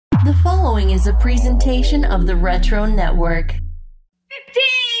The following is a presentation of the Retro Network. 15,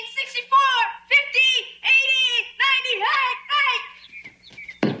 64, 50,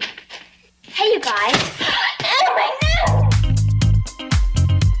 80, 90, hey! Hey, you guys. Oh, my no!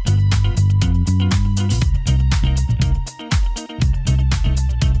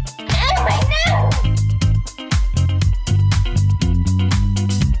 Oh, my no!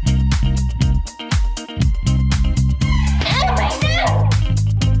 Oh, my no!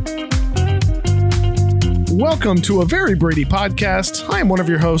 Welcome to a Very Brady podcast. I am one of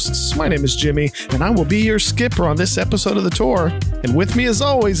your hosts. My name is Jimmy, and I will be your skipper on this episode of the tour. And with me, as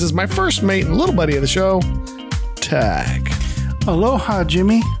always, is my first mate and little buddy of the show, Tag. Aloha,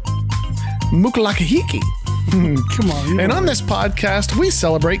 Jimmy. Mukalakahiki. Come on. And on this podcast, we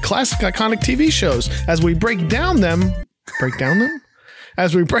celebrate classic iconic TV shows as we break them?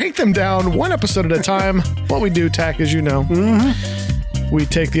 As we break them down one episode at a time. What we do, Tack, as you know, we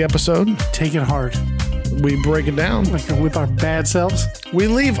take the episode, Take it hard. we break it down. Like with our bad selves. We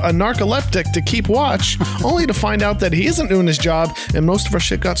leave a narcoleptic to keep watch, only to find out that he isn't doing his job and most of our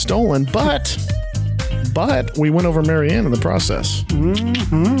shit got stolen. But we went over Marianne in the process.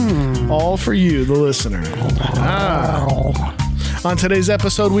 All for you, the listener. On today's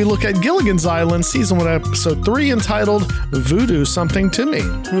episode, we look at Gilligan's Island, season 1, episode 3, entitled Voodoo Something to Me.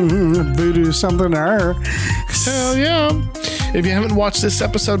 Voodoo something to her. Hell yeah. If you haven't watched this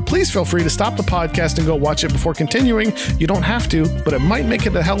episode, please feel free to stop the podcast and go watch it before continuing. You don't have to, but it might make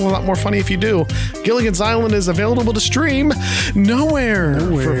it a hell of a lot more funny if you do. Gilligan's Island is available to stream nowhere.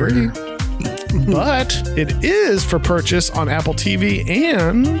 For free. But it is for purchase on Apple TV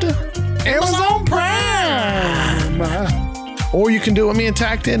and Amazon Prime. Or you can do what me and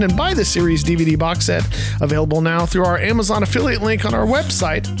Tacked in and buy the series DVD box set, available now through our Amazon affiliate link on our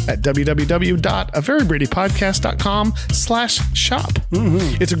website at www.averybradypodcast.com/shop.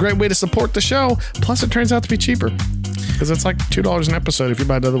 It's a great way to support the show. Plus, it turns out to be cheaper because it's like $2 an episode if you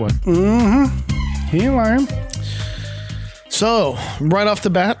buy the other one. He lying. So, right off the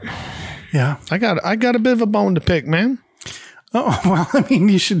bat, Yeah. I got a bit of a bone to pick, man. Oh, well, I mean,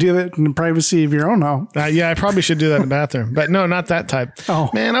 you should do that in the privacy of your own home. Yeah, I probably should do that in the bathroom. But no, not that type. Oh.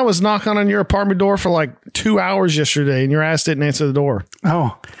 Man, I was knocking on your apartment door for like 2 hours yesterday, and your ass didn't answer the door.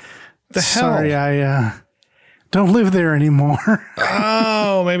 Oh. The hell? Sorry, I don't live there anymore.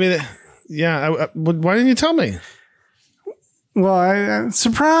 Oh, maybe yeah. Why didn't you tell me? Well,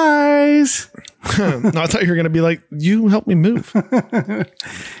 surprise. No, I thought you were going to be like, you helped me move.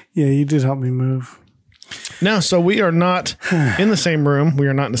 Yeah, you did help me move. No, so we are not in the same room. We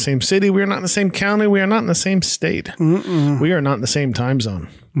are not in the same city. We are not in the same county. We are not in the same state. We are not in the same time zone.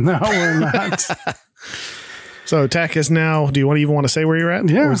 No, we're not. So Tack is now, do you even want to say where you're at?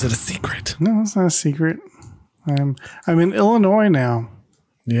 Yeah. Or is it a secret? No, it's not a secret. I'm in Illinois now.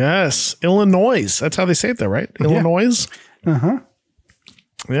 Yes. Illinois. That's how they say it there, right? Illinois. Uh-huh.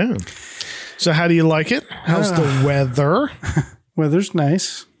 Yeah. So how do you like it? How's the weather? Weather's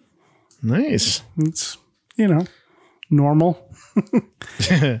nice. Nice. It's, normal.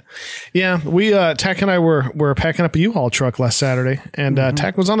 Yeah, we Tack and I were packing up a U-Haul truck last Saturday, and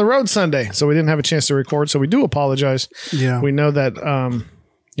Tack was on the road Sunday, so we didn't have a chance to record. So we do apologize. Yeah, we know that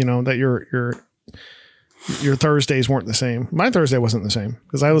that your Thursdays weren't the same. My Thursday wasn't the same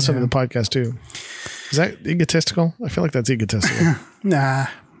because I listened to the podcast too. Is that egotistical? I feel like that's egotistical. Nah.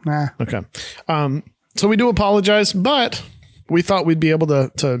 Okay. So we do apologize, but we thought we'd be able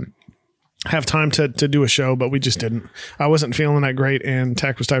to have time to do a show, but we just didn't. I wasn't feeling that great, and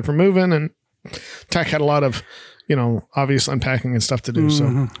Tack was tired from moving, and Tack had a lot of, obvious unpacking and stuff to do.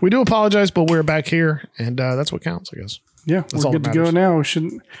 So we do apologize, but we're back here, and that's what counts, I guess. Yeah, That's all we're good that to go matters. now. We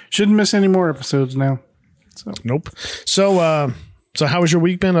shouldn't miss any more episodes now. So Nope. So how was your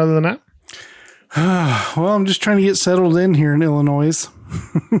week been other than that? well, I'm just trying to get settled in here in Illinois.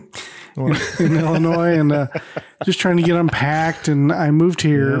 in Illinois, and just trying to get unpacked. And I moved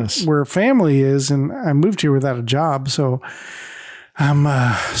here where family is, and I moved here without a job. So I'm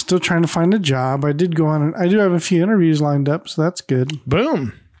still trying to find a job. I did go on, and I do have a few interviews lined up, so that's good.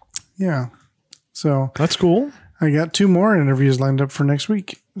 Boom. Yeah. So That's cool. I got 2 more interviews lined up for next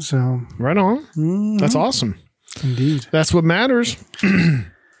week. So Right on. That's awesome. indeed. That's what matters.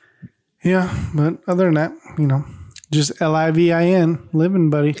 Yeah. But other than that, just LIVIN, living,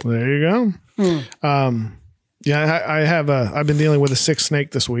 buddy. There you go. Yeah, I've been dealing with a sick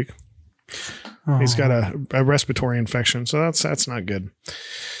snake this week. He's got a respiratory infection, so that's not good.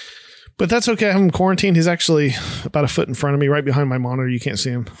 But that's okay. I have him quarantined. He's actually about a foot in front of me, right behind my monitor. You can't see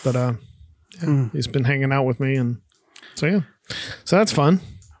him, but he's been hanging out with me, and so that's fun.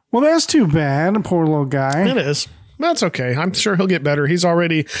 Well, that's too bad. A poor little guy. It is. That's okay. I'm sure he'll get better.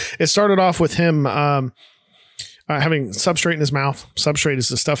 It started off with him having substrate in his mouth. Substrate is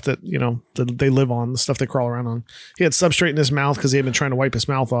the stuff that, that they live on, the stuff they crawl around on. He had substrate in his mouth because he had been trying to wipe his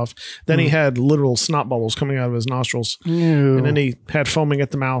mouth off. Then he had literal snot bubbles coming out of his nostrils. Ew. And then he had foaming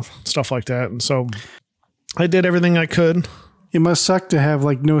at the mouth, stuff like that. And so I did everything I could. It must suck to have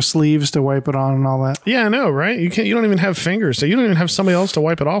like no sleeves to wipe it on and all that. Yeah, I know, right? You don't even have fingers, so you don't even have somebody else to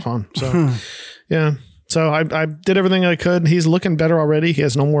wipe it off on. So, yeah. So I did everything I could. He's looking better already. He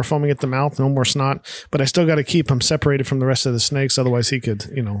has no more foaming at the mouth, no more snot, but I still got to keep him separated from the rest of the snakes. Otherwise he could,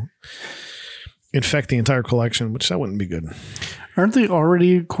 infect the entire collection, which that wouldn't be good. Aren't they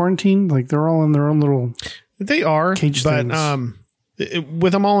already quarantined? Like they're all in their own little They are, cage but things.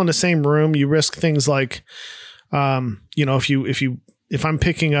 With them all in the same room, you risk things like, if I'm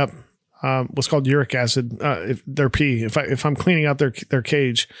picking up what's called uric acid, if their pee, if I'm cleaning out their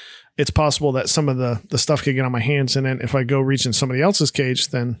cage, it's possible that some of the stuff could get on my hands. And then if I go reach in somebody else's cage,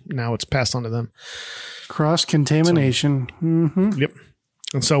 then now it's passed on to them. Cross-contamination. Yep.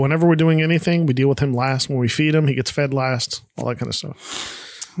 And so whenever we're doing anything, we deal with him last. When we feed him, he gets fed last, all that kind of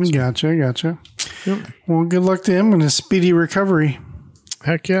stuff. Gotcha. Yep. Well, good luck to him and a speedy recovery.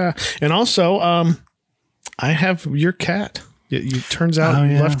 Heck yeah. And also, I have your cat. It turns out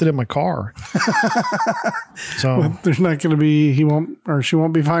you left it in my car. So well, there's not going to be, she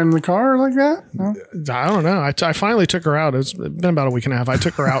won't be finding the car like that? No? I don't know. I finally took her out. It's been about a week and a half. I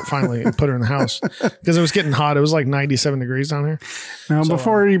took her out finally and put her in the house because it was getting hot. It was like 97 degrees down here. Now,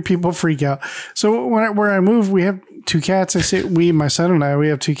 before you people freak out. So where I moved, we have 2 cats. I say my son and I, we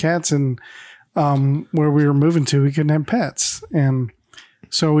have 2 cats, and where we were moving to, we couldn't have pets. And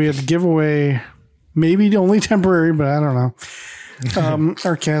so we had to give away, maybe only temporary, but I don't know.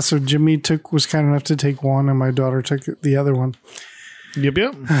 Our cat. So Jimmy was kind enough to take one, and my daughter took the other one. Yep.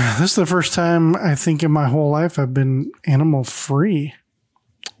 This is the first time I think in my whole life I've been animal free.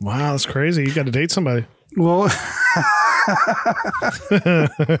 Wow, that's crazy. You got to date somebody. Well,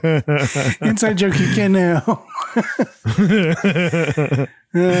 inside joke you can now.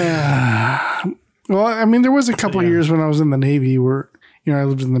 Well, I mean, there was a couple of years when I was in the Navy where, I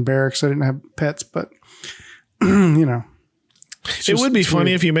lived in the barracks. I didn't have pets, but, it would be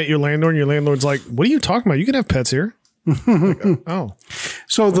funny if you met your landlord and your landlord's like, what are you talking about? You can have pets here. Oh.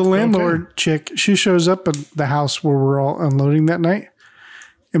 So the landlord chick, she shows up at the house where we're all unloading that night.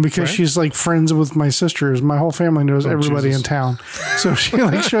 And because she's like friends with my sisters, my whole family knows everybody in town. So she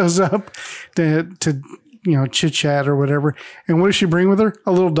like shows up to chit chat or whatever. And what does she bring with her?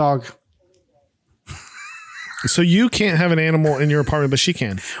 A little dog. So you can't have an animal in your apartment, but she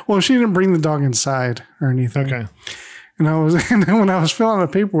can. Well, she didn't bring the dog inside or anything. Okay. And then when I was filling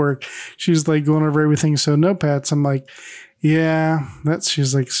out the paperwork, she's like going over everything. So no pets. I'm like, yeah,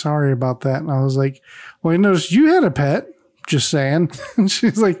 she's like, sorry about that. And I was like, well, I noticed you had a pet. Just saying. And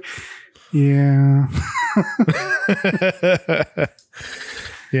she's like, yeah.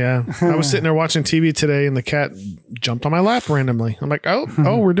 Yeah. I was sitting there watching TV today and the cat jumped on my lap randomly. I'm like,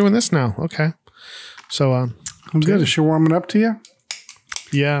 oh, we're doing this now. Okay. So, I'm good. Is she warming up to you?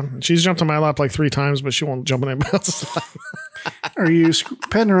 Yeah. She's jumped on my lap like 3 times, but she won't jump on anybody else's lap. Are you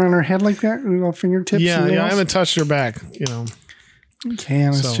petting her on her head like that? Little fingertips? Yeah. I haven't touched her back, You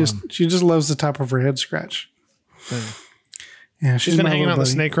can. It's she just loves the top of her head scratch. Yeah, she's been hanging out in the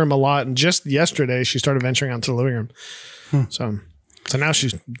snake room a lot, and just yesterday she started venturing out to the living room. So now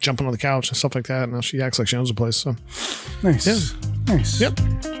she's jumping on the couch and stuff like that. And now she acts like she owns the place. So nice, nice. Yep.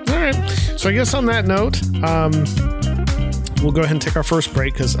 All right. So I guess on that note, we'll go ahead and take our first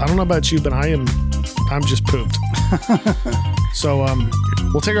break because I don't know about you, but I'm just pooped. So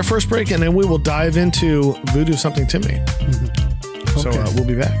we'll take our first break and then we will dive into Voodoo Something to Me. Mm-hmm. So we'll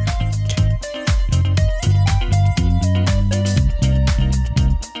be back.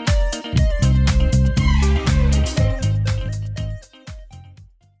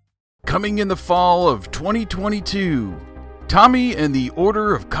 Coming in the fall of 2022, Tommy and the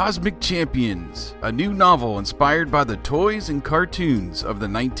Order of Cosmic Champions, a new novel inspired by the toys and cartoons of the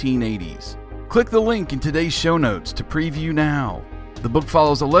 1980s. Click the link in today's show notes to preview now. The book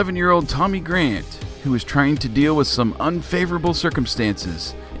follows 11-year-old Tommy Grant, who is trying to deal with some unfavorable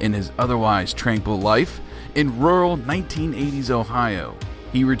circumstances in his otherwise tranquil life in rural 1980s Ohio.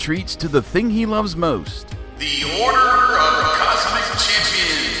 He retreats to the thing he loves most, the Order of Cosmic Champions,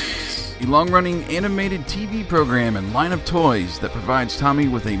 a long-running animated TV program and line of toys that provides Tommy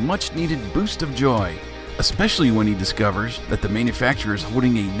with a much-needed boost of joy, especially when he discovers that the manufacturer is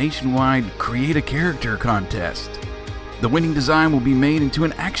holding a nationwide Create a Character contest. The winning design will be made into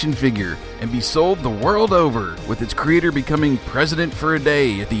an action figure and be sold the world over, with its creator becoming president for a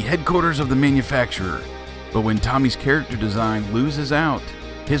day at the headquarters of the manufacturer. But when Tommy's character design loses out,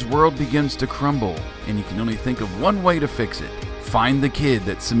 his world begins to crumble, and you can only think of one way to fix it. Find the kid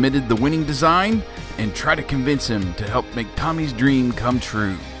that submitted the winning design and try to convince him to help make Tommy's dream come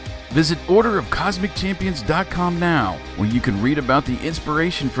true. Visit orderofcosmicchampions.com now, where you can read about the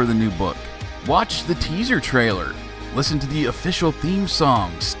inspiration for the new book, watch the teaser trailer, listen to the official theme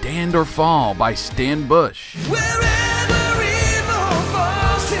song, Stand or Fall by Stan Bush. Wherever evil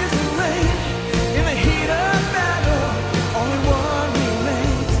falls is the rain. In the heat of battle, only one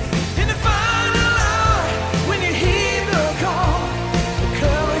remains. In the final hour, when you hear the call, the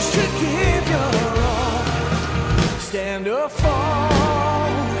courage to give your all. Stand or fall.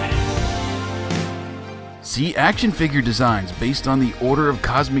 See action figure designs based on the Order of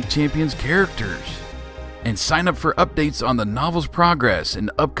Cosmic Champions characters. And sign up for updates on the novel's progress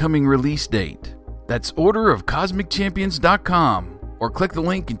and upcoming release date. That's orderofcosmicchampions.com, or click the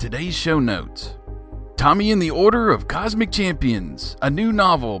link in today's show notes. Tommy and the Order of Cosmic Champions, a new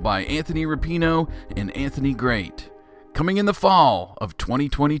novel by Anthony Rapino and Anthony Great, coming in the fall of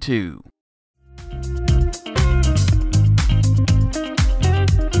 2022.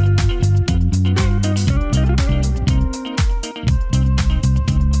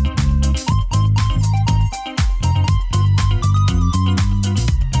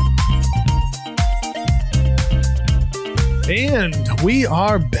 And we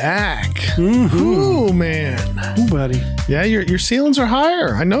are back. Ooh, man. Ooh, buddy. Yeah, your ceilings are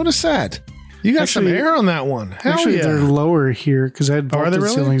higher. I noticed that. You got some air on that one. Hell Actually, yeah. they're lower here because I had vaulted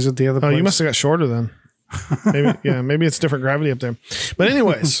ceilings at the other place. Oh, you must have got shorter then. Maybe it's different gravity up there. But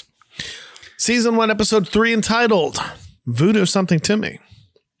anyways, season 1, episode 3, entitled Voodoo Something to Me.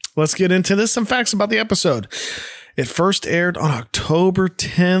 Let's get into this. Some facts about the episode. It first aired on October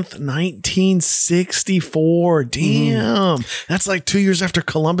 10th, 1964. Damn. That's like 2 years after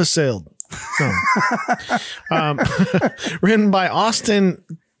Columbus sailed. Written by Austin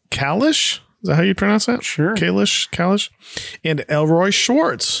Kalish. Is that how you pronounce that? Sure. Kalish. And Elroy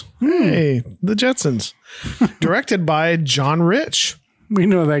Schwartz. Hey, the Jetsons. Directed by John Rich. We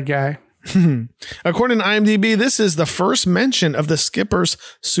know that guy. According to IMDb, this is the first mention of the skipper's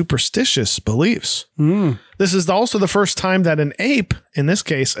superstitious beliefs. This is also the first time that an ape, in this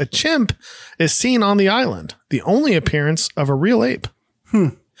case a chimp, is seen on the island. The only appearance of a real ape.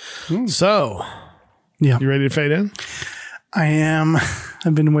 So, Yeah. you ready to fade in? I am.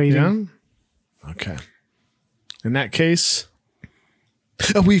 I've been waiting. Yeah? Okay. In that case,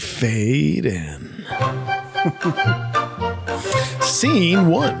 we fade in. Scene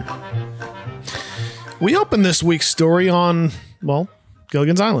 1. We open this week's story on, well,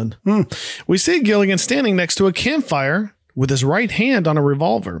 Gilligan's Island. We see Gilligan standing next to a campfire with his right hand on a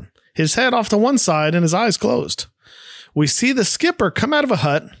revolver, his head off to one side and his eyes closed. We see the skipper come out of a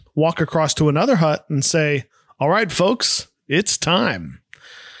hut, walk across to another hut and say, "All right, folks, it's time."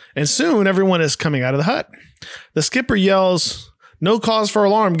 And soon everyone is coming out of the hut. The skipper yells, "No cause for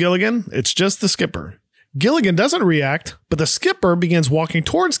alarm, Gilligan. It's just the skipper." Gilligan doesn't react, but the skipper begins walking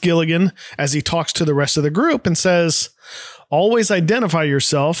towards Gilligan as he talks to the rest of the group and says, "Always identify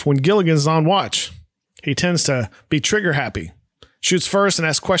yourself when Gilligan's on watch." He tends to be trigger happy, shoots first and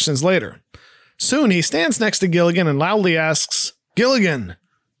asks questions later. Soon he stands next to Gilligan and loudly asks, "Gilligan,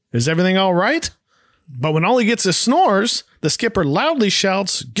 is everything all right?" But when all he gets is snores, the skipper loudly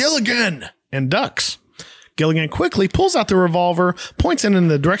shouts, "Gilligan!" and ducks. Gilligan quickly pulls out the revolver, points it in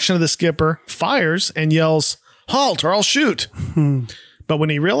the direction of the skipper, fires, and yells, "Halt or I'll shoot." But when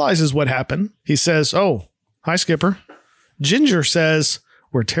he realizes what happened, he says, "Oh, hi, skipper." Ginger says,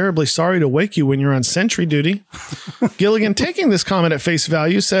 "We're terribly sorry to wake you when you're on sentry duty." Gilligan, taking this comment at face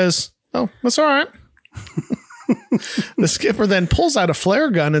value, says, "Oh, that's all right." The skipper then pulls out a flare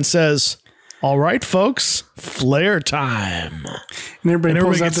gun and says, "All right, folks, flare time." And everybody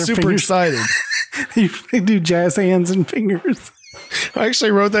pulls out gets their super fingers. excited. They do jazz hands and fingers. I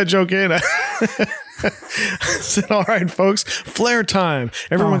actually wrote that joke in. I said, "All right, folks, flare time."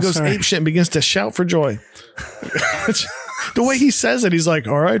 Everyone goes apeshit and begins to shout for joy. The way he says it, he's like,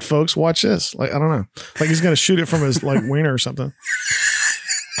 "All right, folks, watch this." Like, I don't know. Like he's going to shoot it from his like wiener or something.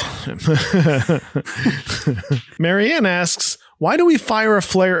 Marianne asks, "Why do we fire a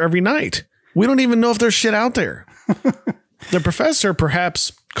flare every night? We don't even know if there's shit out there." The professor,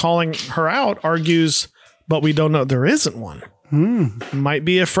 perhaps calling her out, argues, "But we don't know there isn't one. Might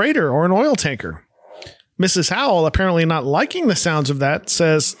be a freighter or an oil tanker." Mrs. Howell, apparently not liking the sounds of that,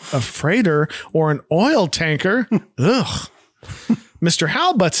 says, "A freighter or an oil tanker? Ugh." Mr.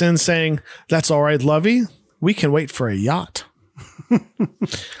 Howell butts in saying, "That's all right, Lovey. We can wait for a yacht."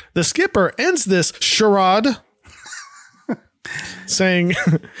 The skipper ends this charade saying,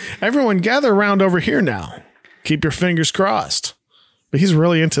 everyone gather around over here now. Keep your fingers crossed. But he's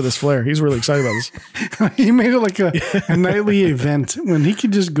really into this flare. He's really excited about this. He made it like a nightly event when he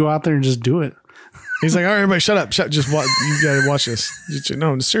could just go out there and just do it. He's like, all right, everybody, shut up. Just watch. You got to watch this.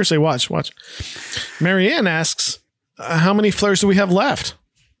 No, seriously, watch. Marianne asks, how many flares do we have left?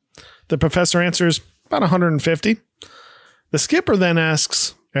 The professor answers, about 150. The skipper then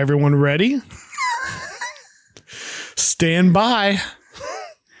asks, everyone ready? Stand by.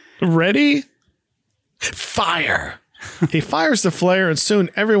 Ready? Fire. He fires the flare, and soon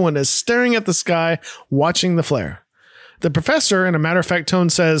everyone is staring at the sky, watching the flare. The professor, in a matter-of-fact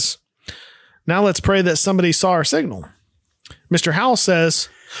tone, says, now let's pray that somebody saw our signal. Mr. Howell says,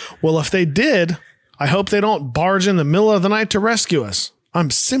 well, if they did, I hope they don't barge in the middle of the night to rescue us.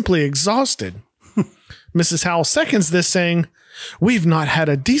 I'm simply exhausted. Mrs. Howell seconds this, saying, we've not had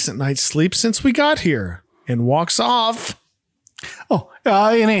a decent night's sleep since we got here, and walks off. Oh,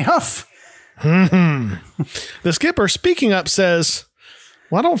 in a huff. The skipper, speaking up, says,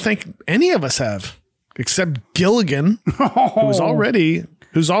 well, I don't think any of us have, except Gilligan, who's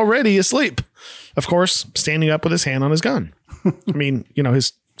already asleep. Of course, standing up with his hand on his gun. I mean,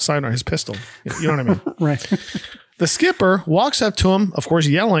 his sidearm, his pistol. You know what I mean? Right. The skipper walks up to him, of course,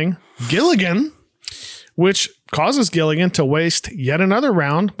 yelling, Gilligan, which causes Gilligan to waste yet another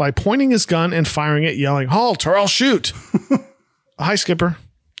round by pointing his gun and firing it, yelling, halt, or I'll shoot. Hi, skipper.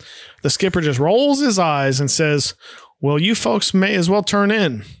 The skipper just rolls his eyes and says, well, you folks may as well turn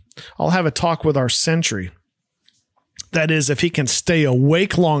in. I'll have a talk with our sentry. That is, if he can stay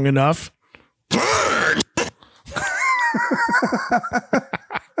awake long enough.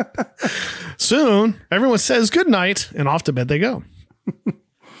 Soon, everyone says goodnight, and off to bed they go.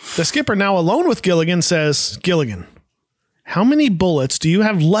 The skipper, now alone with Gilligan, says, Gilligan, how many bullets do you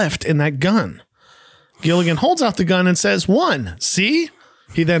have left in that gun? Gilligan holds out the gun and says, 1. See?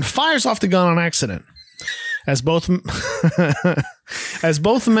 He then fires off the gun on accident. As both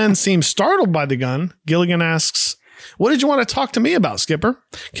men seem startled by the gun, Gilligan asks, what did you want to talk to me about, skipper?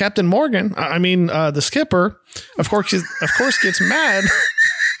 Captain Morgan, the skipper, of course gets mad.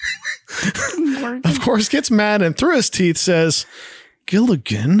 Of course gets mad and through his teeth says,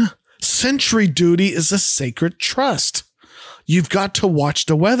 Gilligan, sentry duty is a sacred trust. You've got to watch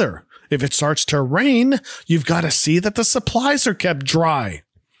the weather. If it starts to rain, you've got to see that the supplies are kept dry.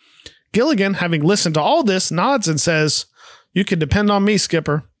 Gilligan, having listened to all this, nods and says, you can depend on me,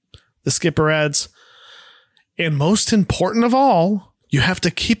 skipper. The skipper adds, and most important of all, you have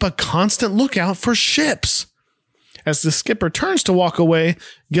to keep a constant lookout for ships. As the skipper turns to walk away,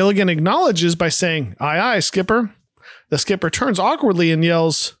 Gilligan acknowledges by saying, aye, aye, skipper. The skipper turns awkwardly and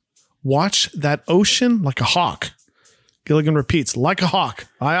yells, watch that ocean like a hawk. Gilligan repeats, like a hawk.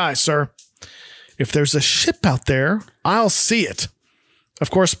 Aye, aye, sir. If there's a ship out there, I'll see it. Of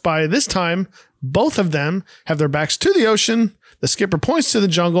course, by this time, both of them have their backs to the ocean. The skipper points to the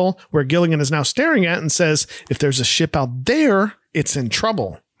jungle where Gilligan is now staring at and says, if there's a ship out there, it's in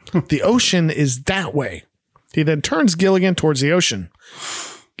trouble. The ocean is that way. He then turns Gilligan towards the ocean.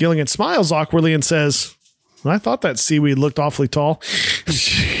 Gilligan smiles awkwardly and says, I thought that seaweed looked awfully tall.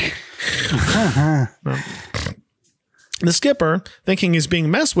 The skipper, thinking he's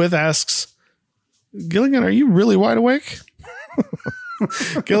being messed with, asks, Gilligan, are you really wide awake?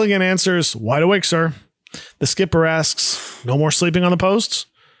 Gilligan answers, wide awake, sir. The skipper asks, no more sleeping on the posts?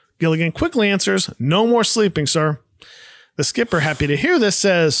 Gilligan quickly answers, no more sleeping, sir. The skipper, happy to hear this,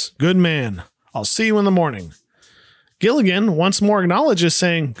 says, good man. I'll see you in the morning. Gilligan once more acknowledges,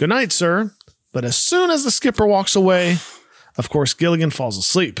 saying, good night, sir. But as soon as the skipper walks away, of course, Gilligan falls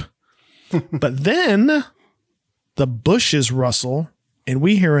asleep. But then the bushes rustle and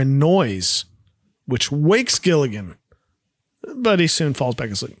we hear a noise, which wakes Gilligan. But he soon falls back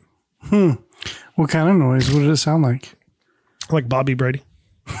asleep. What kind of noise? What did it sound like? Like Bobby Brady.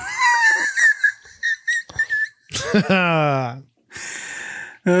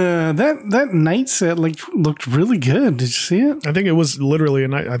 That night set looked really good. Did you see it? I think it was literally a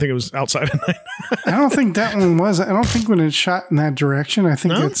night. I think it was outside at night. I don't think that one was. I don't think when it's shot in that direction. I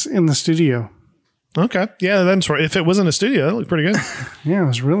think it's in the studio. Okay. Yeah, that's right. If it was in a studio, that looked pretty good. Yeah, it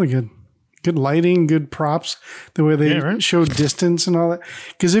was really good. Good lighting, good props, the way they showed distance and all that.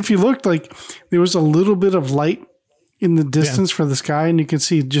 Because if you looked, like there was a little bit of light in the distance for the sky, and you could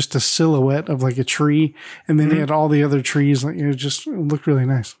see just a silhouette of like a tree, and then they had all the other trees. Like it looked really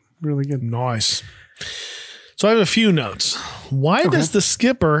nice, really good. Nice. So I have a few notes. Why does the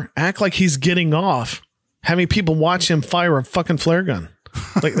skipper act like he's getting off, having people watch him fire a fucking flare gun?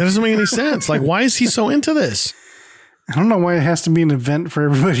 Like that doesn't make any sense. Like why is he so into this? I don't know why it has to be an event for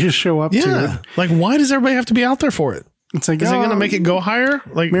everybody to show up to it. Like, why does everybody have to be out there for it? It's like, is it going to make it go higher?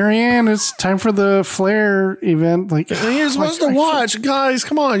 Like, Marianne, it's time for the flare event. Like, you're supposed to watch, guys.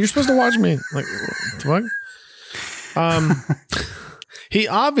 Come on, you're supposed to watch me. Like, what the fuck? He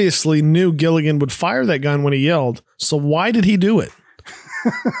obviously knew Gilligan would fire that gun when he yelled. So why did he do it?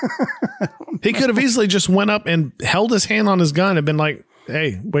 He could have easily just went up and held his hand on his gun and been like,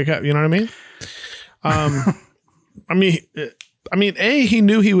 "Hey, wake up!" You know what I mean? I mean, A, he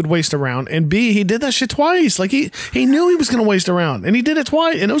knew he would waste a round, and B, he did that shit twice. Like he knew he was going to waste a round, and he did it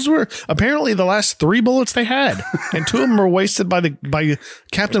twice. And those were apparently the last 3 bullets they had, and 2 of them were wasted by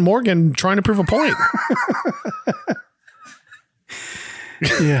Captain Morgan trying to prove a point.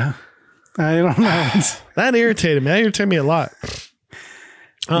 Yeah, I don't know. That irritated me. That irritated me a lot.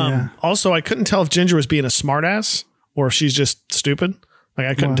 Also, I couldn't tell if Ginger was being a smartass or if she's just stupid. Like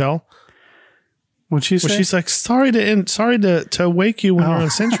I couldn't tell. What'd she say? Well, she's like, sorry to wake you when you're on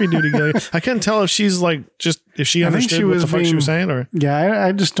sentry duty, Gilligan. I couldn't tell if she's like, just if she understood what the fuck she was saying, or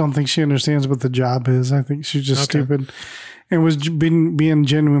I just don't think she understands what the job is. I think she's just stupid and was being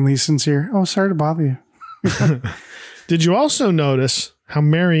genuinely sincere. Oh, sorry to bother you. Did you also notice how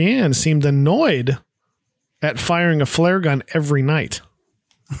Marianne seemed annoyed at firing a flare gun every night?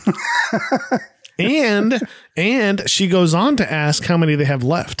 and she goes on to ask how many they have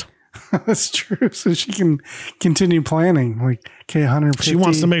left. That's true. So she can continue planning. Like, okay, 150. She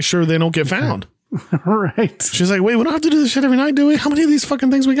wants to make sure they don't get found. Right. She's like, wait, we don't have to do this shit every night, do we? How many of these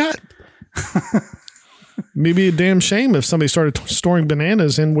fucking things we got? Maybe a damn shame if somebody started storing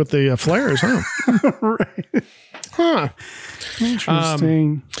bananas in with the flares, huh? Right. Huh.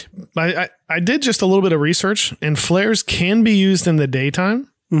 Interesting. I did just a little bit of research, and flares can be used in the daytime.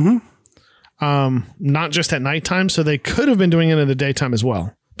 Mm-hmm. Not just at nighttime. So they could have been doing it in the daytime as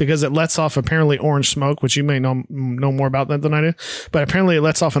well, because it lets off apparently orange smoke, which you may know more about that than I do. But apparently it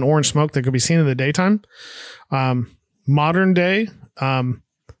lets off an orange smoke that could be seen in the daytime. Modern day,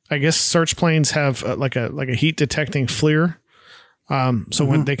 I guess search planes have like a heat detecting FLIR. So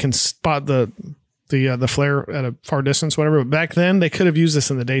when they can spot the flare at a far distance, whatever. But back then they could have used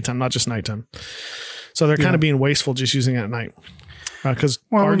this in the daytime, not just nighttime. So they're kind of being wasteful just using it at night. Because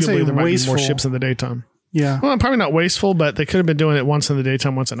arguably there might be more ships in the daytime. Yeah. Well, probably not wasteful, but they could have been doing it once in the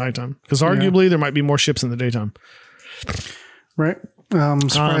daytime, once at nighttime. Because arguably there might be more ships in the daytime. Right. I'm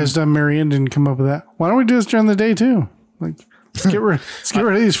surprised Marianne didn't come up with that. Why don't we do this during the day too? Like, let's get rid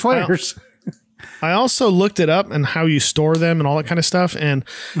of these flares. I also looked it up and how you store them and all that kind of stuff. And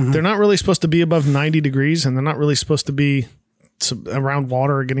they're not really supposed to be above 90 degrees, and they're not really supposed to be around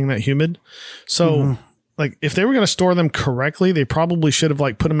water or getting that humid. So like if they were going to store them correctly, they probably should have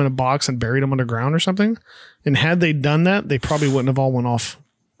like put them in a box and buried them underground or something. And had they done that, they probably wouldn't have all went off.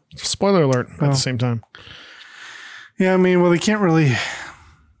 Spoiler alert at the same time. Yeah. I mean, well, they can't really,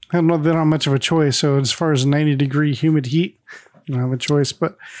 they don't have much of a choice. So as far as 90-degree humid heat, you don't have a choice,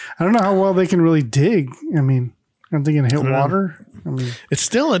 but I don't know how well they can really dig. I mean, aren't they going to hit water? I mean, it's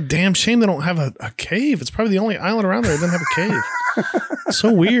still a damn shame they don't have a cave. It's probably the only island around there that doesn't have a cave. It's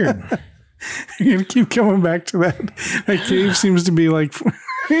so weird. You're going to keep coming back to that. That cave seems to be like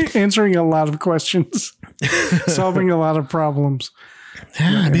answering a lot of questions, solving a lot of problems.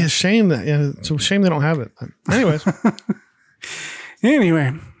 Yeah, it'd be a shame that it's a shame they don't have it. Anyways.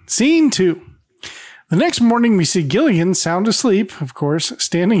 Anyway, scene 2. The next morning, we see Gilligan, sound asleep, of course,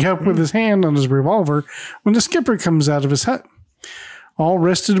 standing up with his hand on his revolver when the skipper comes out of his hut, all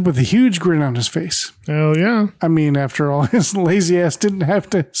rested with a huge grin on his face. Oh, yeah. I mean, after all, his lazy ass didn't have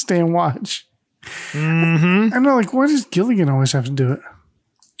to stay and watch. I know, like, why does Gilligan always have to do it?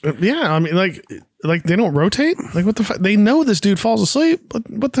 Yeah, I mean, like they don't rotate? Like, what the fuck? They know this dude falls asleep.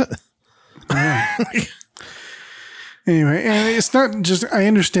 What the? Anyway, and it's not just, I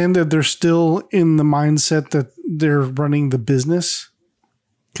understand that they're still in the mindset that they're running the business,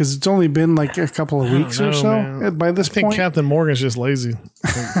 because it's only been like a couple of weeks or so by this point. I think Captain Morgan's just lazy.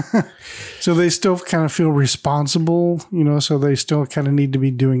 So they still kind of feel responsible, you know, so they still kind of need to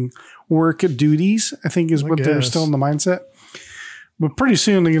be doing work duties, I think is what they're still in the mindset. But pretty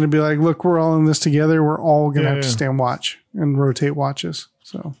soon they're going to be like, look, we're all in this together. We're all going to have to stand watch and rotate watches.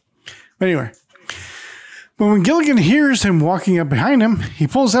 So anyway. But when Gilligan hears him walking up behind him, he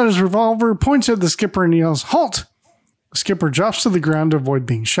pulls out his revolver, points at the skipper, and yells, "Halt!" The skipper drops to the ground to avoid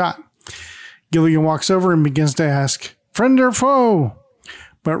being shot. Gilligan walks over and begins to ask, "Friend or foe?"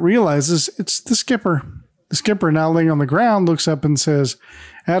 but realizes it's the skipper. The skipper, now laying on the ground, looks up and says,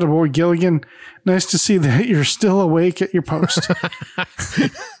 "Attaboy, Gilligan. Nice to see that you're still awake at your post."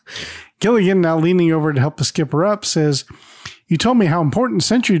 Gilligan, now leaning over to help the skipper up, says, "You told me how important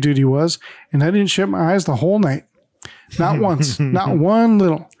sentry duty was, and I didn't shut my eyes the whole night. Not once, not one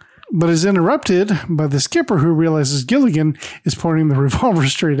little. but is interrupted by the skipper, who realizes Gilligan is pointing the revolver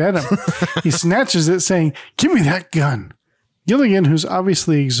straight at him. He snatches it, saying, "Give me that gun." Gilligan, who's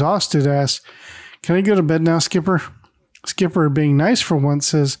obviously exhausted, asks, "Can I go to bed now, Skipper?" Skipper, being nice for once,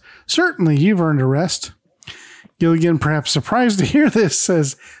 says, "Certainly, you've earned a rest." Gilligan, perhaps surprised to hear this,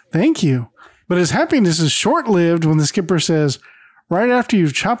 says, "Thank you." But his happiness is short-lived when the skipper says, "Right after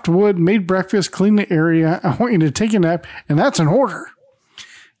you've chopped wood, made breakfast, cleaned the area, I want you to take a nap, and that's an order."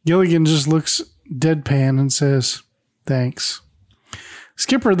 Gilligan just looks deadpan and says, "Thanks."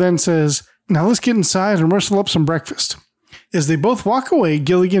 Skipper then says, "Now let's get inside and rustle up some breakfast." As they both walk away,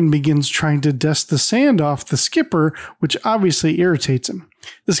 Gilligan begins trying to dust the sand off the skipper, which obviously irritates him.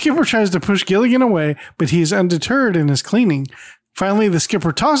 The skipper tries to push Gilligan away, but he is undeterred in his cleaning. Finally, the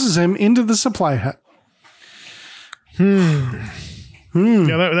skipper tosses him into the supply hut. Yeah,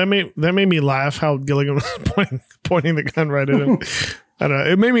 that made me laugh how Gilligan was pointing the gun right at him. I don't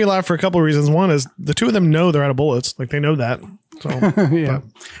know. It made me laugh for a couple of reasons. One is the two of them know they're out of bullets. Like, they know that. So, yeah.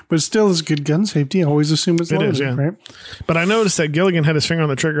 But still, it's good gun safety. I always assume it's loaded, yeah. right? But I noticed that Gilligan had his finger on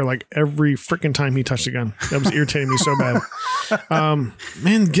the trigger like every freaking time he touched the gun. That was irritating me so bad.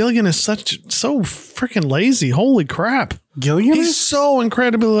 Man, Gilligan is so freaking lazy. Holy crap. Gilligan? He's so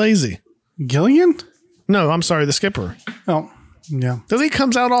incredibly lazy. Gilligan? No, I'm sorry, the skipper. Oh, yeah. Does he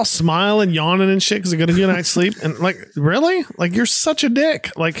comes out all smiling, yawning and shit because he got a good night's sleep? And like, really? Like, you're such a dick.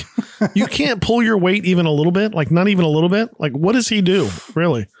 Like, you can't pull your weight even a little bit. Like, not even a little bit. Like, what does he do?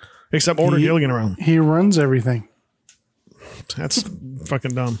 Really? Except order Gilligan around. He runs everything. That's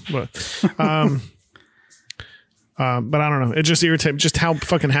fucking dumb. But I don't know. It just irritated just how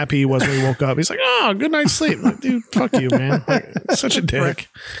fucking happy he was when he woke up. He's like, "Oh, good night's sleep." Like, dude, fuck you, man. Like, such a dick. Right.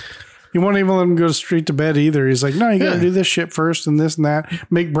 You won't even let him go straight to bed either. He's like, "No, you got to do this shit first and this and that.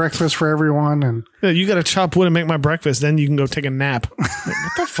 Make breakfast for everyone." And you got to chop wood and make my breakfast. Then you can go take a nap. Like,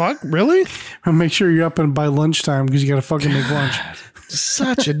 what the fuck? Really? And make sure you're up and by lunchtime because you got to fucking make lunch.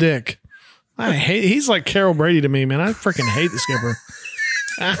 Such a dick. He's like Carol Brady to me, man. I freaking hate the skipper.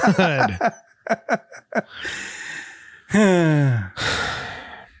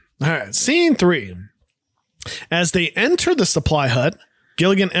 All right. Scene 3. As they enter the supply hut,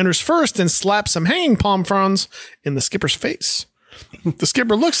 Gilligan enters first and slaps some hanging palm fronds in the skipper's face. The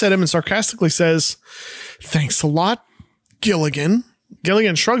skipper looks at him and sarcastically says, "Thanks a lot, Gilligan."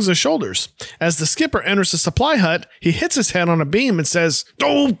 Gilligan shrugs his shoulders. As the skipper enters the supply hut, he hits his head on a beam and says,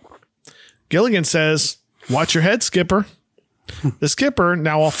 "Oh!" Gilligan says, "Watch your head, skipper." The skipper,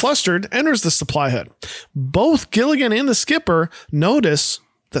 now all flustered, enters the supply hut. Both Gilligan and the skipper notice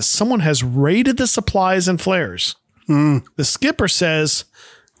that someone has raided the supplies and flares. The skipper says,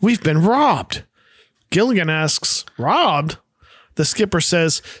 "We've been robbed." Gilligan asks, "Robbed?" The skipper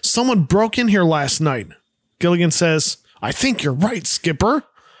says, "Someone broke in here last night." Gilligan says, "I think you're right, skipper."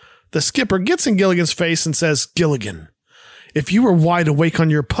 The skipper gets in Gilligan's face and says, "Gilligan, if you were wide awake on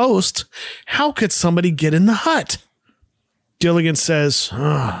your post, how could somebody get in the hut?" Gilligan says,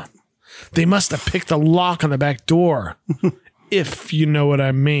 "They must have picked the lock on the back door." If you know what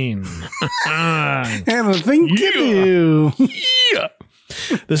I mean. And I think you do. Yeah.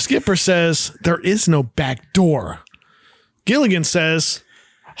 The skipper says, "There is no back door." Gilligan says,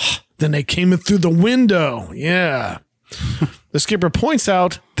 "Then they came in through the window." Yeah. The skipper points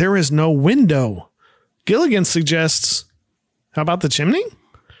out there is no window. Gilligan suggests, "How about the chimney?"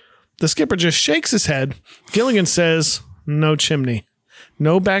 The skipper just shakes his head. Gilligan says, "No chimney,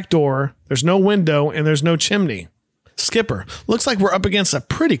 no back door, there's no window, and there's no chimney." Skipper, looks like we're up against a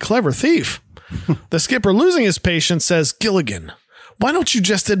pretty clever thief. The skipper, losing his patience, says, "Gilligan, why don't you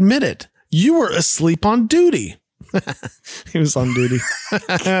just admit it? You were asleep on duty." He was on duty.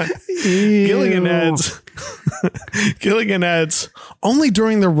 Gilligan adds, "Only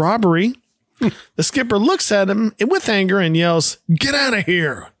during the robbery." The skipper looks at him with anger and yells, "Get out of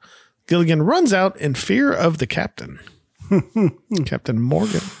here." Gilligan runs out in fear of the captain. Captain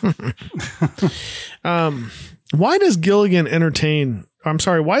Morgan. Why does Gilligan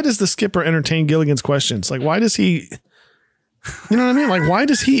why does the skipper entertain Gilligan's questions? Like, why does he, you know what I mean? Like, why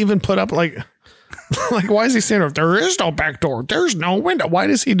does he even put up like why is he saying, "If there is no back door, there's no window"? Why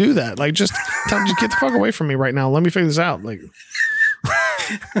does he do that? Like, just tell him, "Just get the fuck away from me right now. Let me figure this out." Like,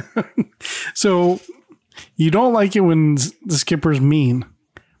 so you don't like it when the skipper's mean,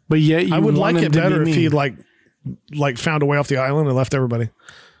 but yet you I would like it better if he like found a way off the island and left everybody.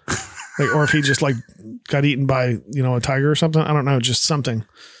 Like, or if he just like got eaten by, a tiger or something. I don't know. Just something.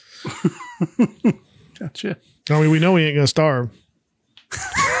 Gotcha. I mean, we know he ain't going to starve.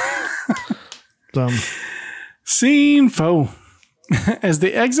 Scene 4. As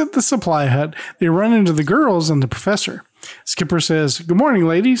they exit the supply hut, they run into the girls and the professor. Skipper says, "Good morning,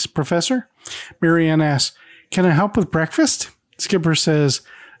 ladies, Professor." Marianne asks, "Can I help with breakfast?" Skipper says,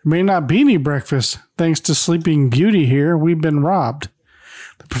 "There may not be any breakfast. Thanks to Sleeping Beauty here, we've been robbed."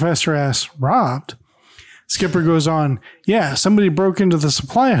 The professor asks, "Robbed?" Skipper goes on, "Yeah, somebody broke into the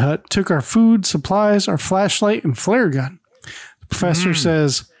supply hut, took our food, supplies, our flashlight, and flare gun." The professor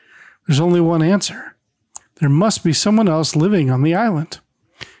says, "There's only one answer. There must be someone else living on the island."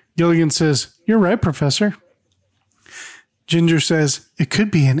 Gilligan says, "You're right, Professor." Ginger says, "It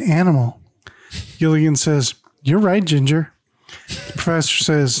could be an animal." Gilligan says, "You're right, Ginger." The professor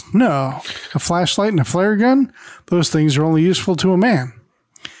says, "No, a flashlight and a flare gun? Those things are only useful to a man."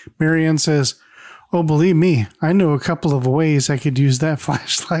 Marianne says, "Oh, believe me, I know a couple of ways I could use that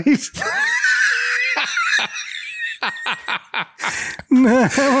flashlight." No, I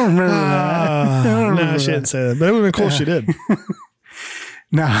don't remember that. No, she didn't say that. But it would have been cool if she did.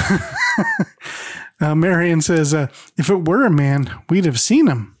 No. Marianne says, "If it were a man, we'd have seen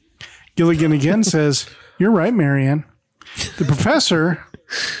him." Gilligan again says, "You're right, Marianne." The professor,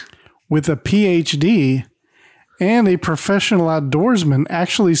 with a PhD and a professional outdoorsman,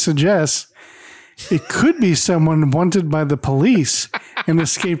 actually suggests it could be someone wanted by the police, an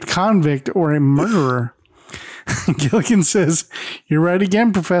escaped convict, or a murderer. Gilligan says, "You're right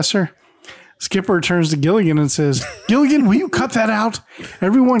again, Professor." Skipper turns to Gilligan and says, "Gilligan, will you cut that out?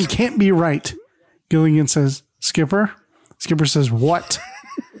 Everyone can't be right." Gilligan says, "Skipper?" Skipper says, "What?"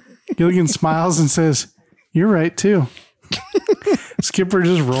 Gilligan smiles and says, "You're right, too." Skipper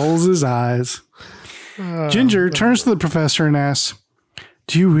just rolls his eyes. Ginger turns to the professor and asks,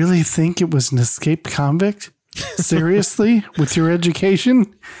 "Do you really think it was an escaped convict? Seriously? With your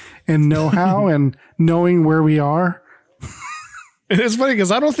education and know-how and knowing where we are?" It's funny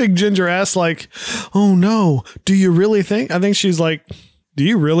because I don't think Ginger asked like, "Oh no, do you really think?" I think she's like, "Do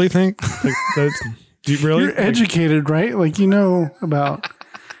you really think? Like, do you really?" You're educated, right? Like, you know about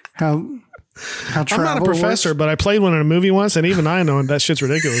how travel I'm not a professor, works. but I played one in a movie once, and even I know that shit's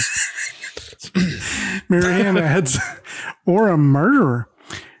ridiculous. Marianne adds, "Or a murderer."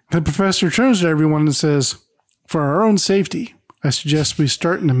 The professor turns to everyone and says, "For our own safety, I suggest we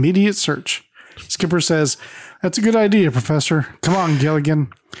start an immediate search." Skipper says, "That's a good idea, Professor. Come on, Gilligan."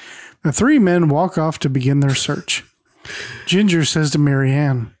 The three men walk off to begin their search. Ginger says to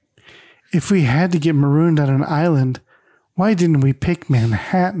Marianne, "If we had to get marooned on an island, why didn't we pick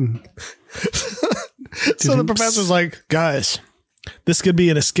Manhattan?" So the professor's like, "Guys, this could be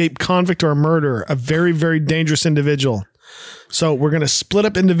an escaped convict or a murderer, a very, very dangerous individual. So we're going to split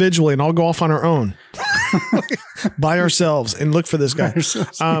up individually and all go off on our own by ourselves and look for this guy."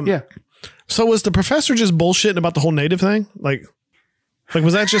 Yeah. So was the professor just bullshitting about the whole native thing? Like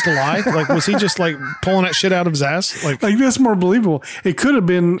was that just a lie? Like, was he just like pulling that shit out of his ass? Like that's more believable. It could have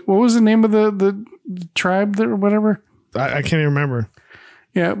been, what was the name of the tribe there or whatever? I can't even remember.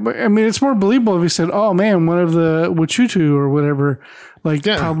 Yeah, but I mean, it's more believable if he said, "Oh man, one of the Wachutu or whatever,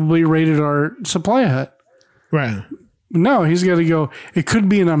 probably raided our supply hut." Right. No, he's got to go, "It could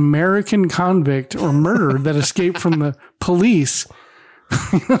be an American convict or murderer that escaped from the police."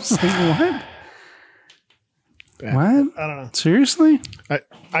 It's like, what? What? I don't know. Seriously?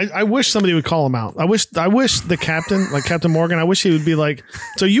 I wish somebody would call him out. I wish the captain, like Captain Morgan, I wish he would be like,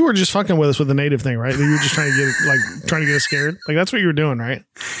 "So you were just fucking with us with the native thing, right? You were just trying to get us scared. Like that's what you were doing, right?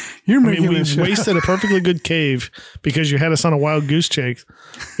 You're We wasted a perfectly good cave because you had us on a wild goose chase,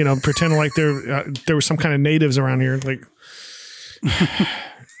 pretending like there was some kind of natives around here." Like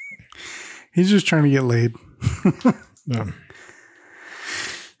he's just trying to get laid. no.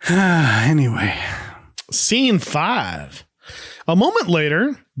 Anyway. Scene 5. A moment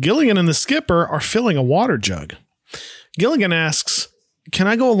later, Gilligan and the skipper are filling a water jug. Gilligan asks, "Can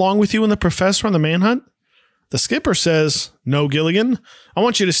I go along with you and the professor on the manhunt?" The skipper says, "No, Gilligan. I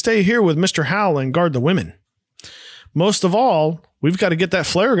want you to stay here with Mr. Howell and guard the women. Most of all, we've got to get that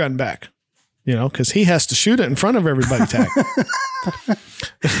flare gun back. Because he has to shoot it in front of everybody, Tack."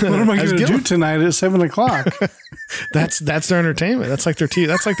 What am I going to do tonight at 7:00? That's their entertainment. That's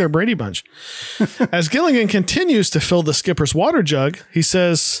like their Brady Bunch. As Gilligan continues to fill the skipper's water jug, he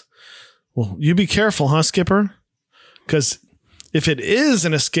says, "Well, you be careful, huh, Skipper? Because if it is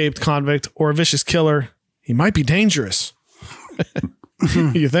an escaped convict or a vicious killer, he might be dangerous."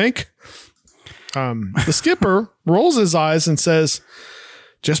 You think? The skipper rolls his eyes and says,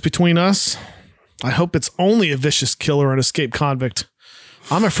 "Just between us, I hope it's only a vicious killer or an escaped convict.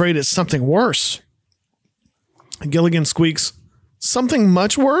 I'm afraid it's something worse." Gilligan squeaks, "Something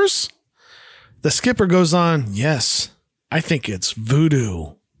much worse?" The skipper goes on, "Yes, I think it's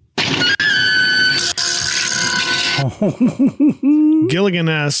voodoo." Gilligan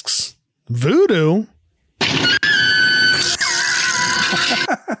asks, "Voodoo?"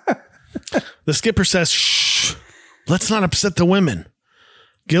 The skipper says, shh, let's not upset the women.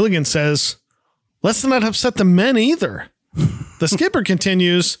 Gilligan says, let's not upset the men either. The skipper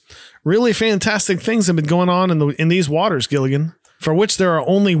continues, really fantastic things have been going on in these waters, Gilligan, for which there are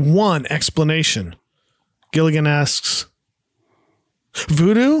only one explanation. Gilligan asks,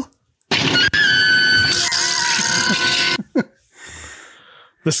 Voodoo?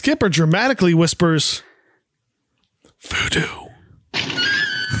 The skipper dramatically whispers, Voodoo.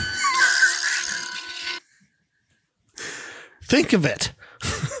 Think of it.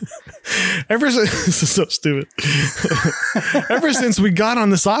 This is so stupid. Ever since we got on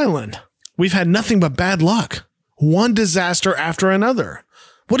this island, we've had nothing but bad luck. One disaster after another.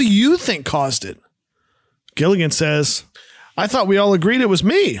 What do you think caused it? Gilligan says, I thought we all agreed it was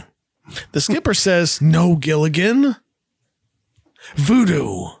me. The skipper says, no, Gilligan.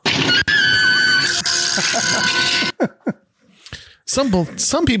 Voodoo.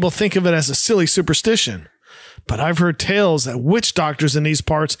 Some people think of it as a silly superstition, but I've heard tales that witch doctors in these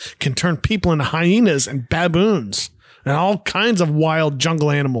parts can turn people into hyenas and baboons and all kinds of wild jungle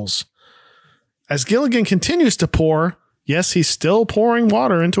animals. As Gilligan continues to pour, yes, he's still pouring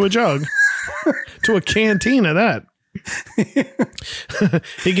water into a jug, to a canteen at that.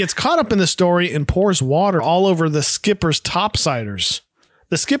 He gets caught up in the story and pours water all over the skipper's topsiders.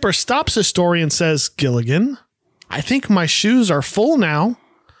 The skipper stops his story and says, Gilligan, I think my shoes are full now.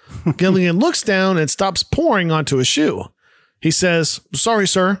 Gilligan looks down and stops pouring onto a shoe. He says, sorry,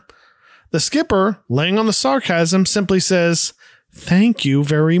 sir. The skipper, laying on the sarcasm, simply says, thank you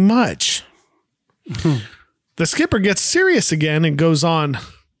very much. The skipper gets serious again and goes on,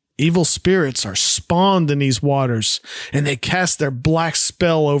 evil spirits are spawned in these waters, and they cast their black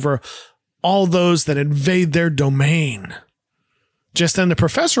spell over all those that invade their domain. Just then the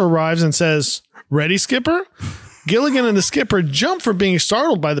professor arrives and says, ready, skipper? Gilligan and the skipper jump from being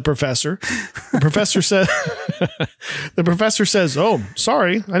startled by the professor. The professor says, oh,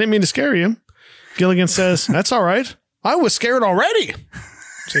 sorry, I didn't mean to scare you. Gilligan says, that's all right. I was scared already.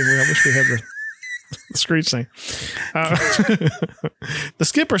 See, I wish we had the screech thing. The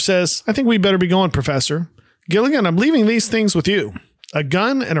skipper says, I think we better be going, Professor. Gilligan, I'm leaving these things with you. A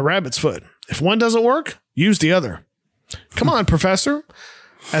gun and a rabbit's foot. If one doesn't work, use the other. Come on, Professor.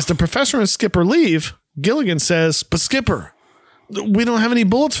 As the professor and skipper leave, Gilligan says, but skipper, we don't have any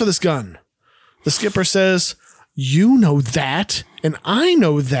bullets for this gun. The skipper says, you know that, and I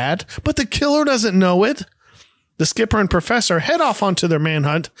know that, but the killer doesn't know it. The skipper and professor head off onto their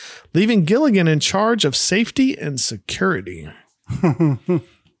manhunt, leaving Gilligan in charge of safety and security.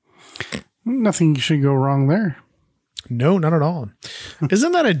 Nothing should go wrong there. No, not at all.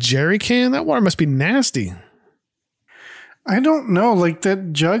 Isn't that a jerry can? That water must be nasty. I don't know. Like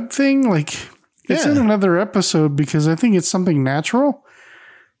that jug thing, like it's in another episode because I think it's something natural.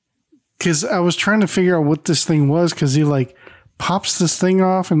 Because I was trying to figure out what this thing was because he like pops this thing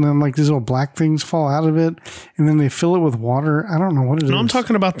off and then like these little black things fall out of it and then they fill it with water. I don't know what it is. I'm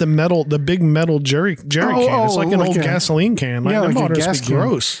talking about the big metal jerry can. It's like an old gasoline can. Yeah, like a gas can.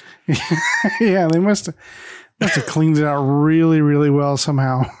 Gross. Yeah, they must have cleaned it out really, really well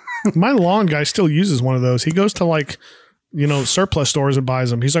somehow. My lawn guy still uses one of those. He goes to like, surplus stores and buys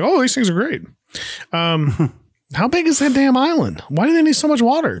them. He's like, oh, these things are great. How big is that damn island? Why do they need so much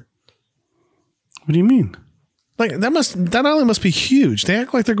water? What do you mean? Like that island must be huge. They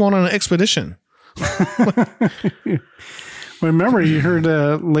act like they're going on an expedition. Remember, you heard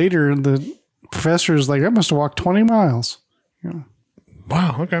later the professor is like, I must have walked 20 miles. Yeah.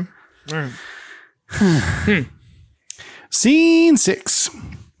 Wow. Okay. All right. Scene 6.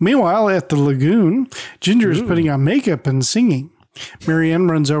 Meanwhile, at the lagoon, Ginger is putting on makeup and singing. Marianne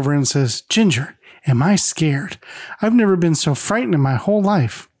runs over and says, Ginger, am I scared? I've never been so frightened in my whole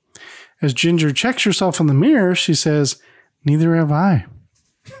life. As Ginger checks herself in the mirror, she says, neither have I.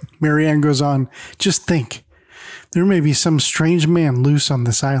 Marianne goes on, just think. There may be some strange man loose on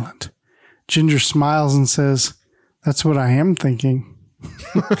this island. Ginger smiles and says, that's what I am thinking.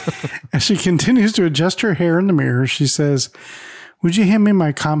 As she continues to adjust her hair in the mirror, she says, would you hand me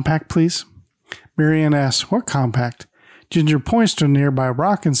my compact, please? Marianne asks, what compact? Ginger points to a nearby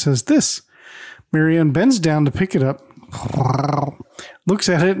rock and says, this. Marianne bends down to pick it up, looks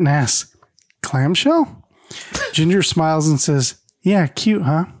at it and asks, clamshell? Ginger smiles and says, yeah, cute,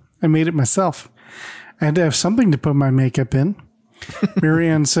 huh? I made it myself. I had to have something to put my makeup in.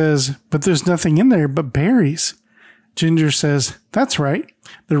 Marianne says, but there's nothing in there but berries. Ginger says, that's right.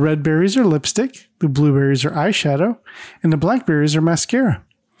 The red berries are lipstick, the blueberries are eyeshadow, and the blackberries are mascara.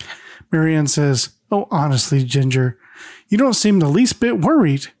 Marianne says, oh, honestly, Ginger, you don't seem the least bit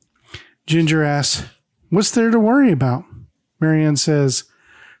worried. Ginger asks, what's there to worry about? Marianne says,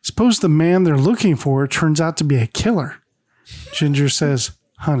 suppose the man they're looking for turns out to be a killer. Ginger says,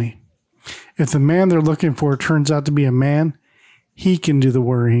 honey, if the man they're looking for turns out to be a man, he can do the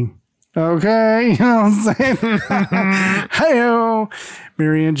worrying. Okay, you know what I'm saying? Hey-o.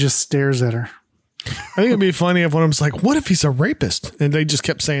 Marianne just stares at her. I think it'd be funny if one of them's like, what if he's a rapist? And they just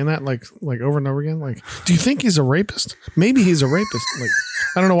kept saying that like over and over again. Like, do you think he's a rapist? Maybe he's a rapist. Like,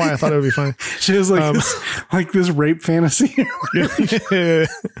 I don't know why I thought it would be funny. She has like this rape fantasy. Dude,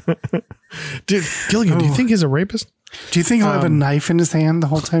 Gilligan, do you think he's a rapist? Do you think he'll have a knife in his hand the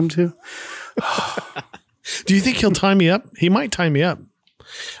whole time too? Do you think he'll tie me up? He might tie me up.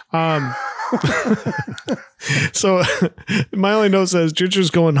 So my only note says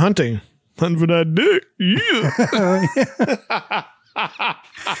Ginger's going hunting. Hunting for that dick. Yeah.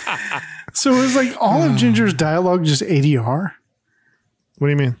 So it was like all of Ginger's dialogue just ADR. What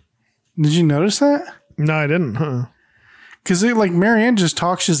do you mean? Did you notice that? No, I didn't. Huh? Because like Marianne just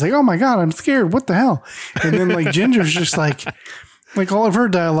talks. She's like, oh my God, I'm scared. What the hell? And then like Ginger's just like all of her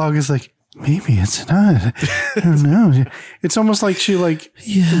dialogue is like, maybe it's not. I don't know. It's almost like she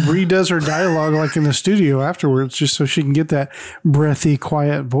redoes her dialogue like in the studio afterwards, just so she can get that breathy,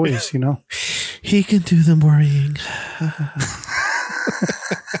 quiet voice, you know? He can do the worrying.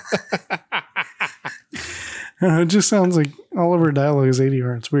 It just sounds like all of her dialogue is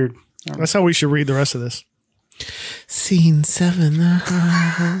ADR. It's weird. That's how we should read the rest of this. Scene 7. No,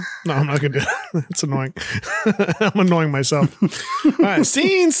 I'm not going to do that. It's annoying. I'm annoying myself. All right,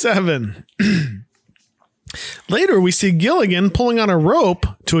 scene 7. Later, we see Gilligan pulling on a rope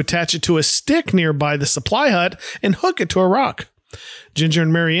to attach it to a stick nearby the supply hut and hook it to a rock. Ginger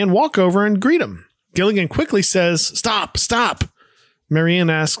and Marianne walk over and greet him. Gilligan quickly says, stop, stop. Marianne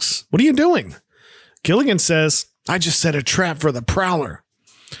asks, what are you doing? Gilligan says, I just set a trap for the prowler.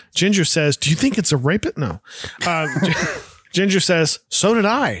 Ginger says, do you think it's a rapist? No. Ginger says, so did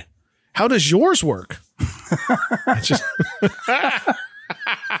I. How does yours work?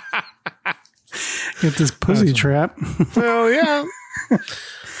 Get this pussy trap. Oh, yeah.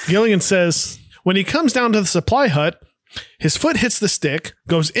 Gilligan says, when he comes down to the supply hut, his foot hits the stick,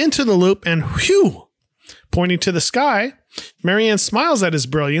 goes into the loop, and whew, pointing to the sky, Marianne smiles at his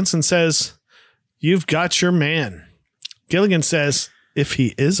brilliance and says, you've got your man. Gilligan says, if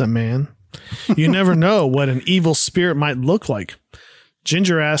he is a man, you never know what an evil spirit might look like.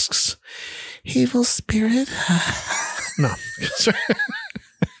 Ginger asks, evil spirit? No.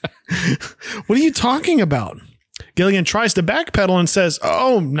 What are you talking about? Gilligan tries to backpedal and says,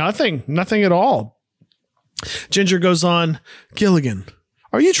 oh, nothing at all. Ginger goes on, Gilligan,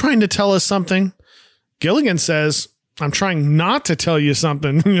 are you trying to tell us something? Gilligan says, I'm trying not to tell you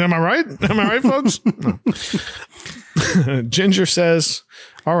something. Am I right? Am I right, folks? No. Ginger says,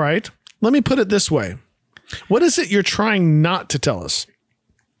 all right, let me put it this way. What is it you're trying not to tell us?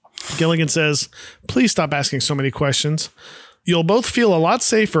 Gilligan says, please stop asking so many questions. You'll both feel a lot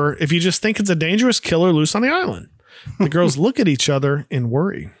safer if you just think it's a dangerous killer loose on the island. The girls look at each other in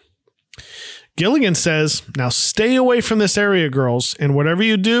worry. Gilligan says, now stay away from this area, girls, and whatever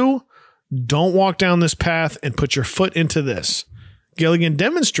you do, don't walk down this path and put your foot into this. Gilligan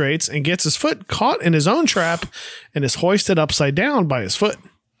demonstrates and gets his foot caught in his own trap and is hoisted upside down by his foot.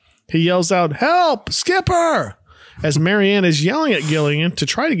 He yells out, help, Skipper, as Marianne is yelling at Gilligan to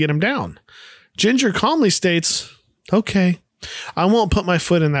try to get him down. Ginger calmly states, okay, I won't put my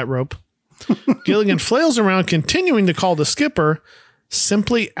foot in that rope. Gilligan flails around, continuing to call the skipper,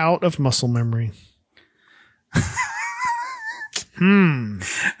 simply out of muscle memory. I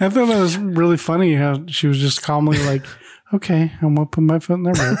thought that was really funny how she was just calmly like, okay, I'm going to put my foot in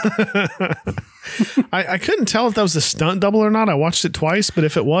that rope. I couldn't tell if that was a stunt double or not. I watched it twice, but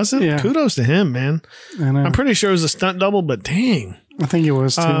if it wasn't, kudos to him, man. I'm pretty sure it was a stunt double, but dang. I think it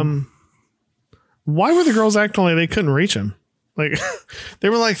was too. Why were the girls acting like they couldn't reach him? Like they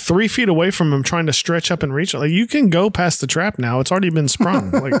were like 3 feet away from him trying to stretch up and reach him. Like you can go past the trap now. It's already been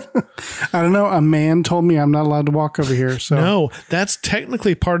sprung. Like I don't know. A man told me I'm not allowed to walk over here. So no, that's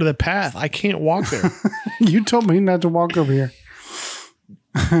technically part of the path. I can't walk there. You told me not to walk over here.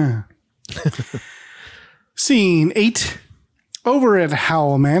 Scene 8. Over at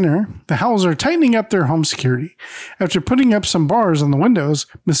Howell Manor, the Howells are tightening up their home security. After putting up some bars on the windows,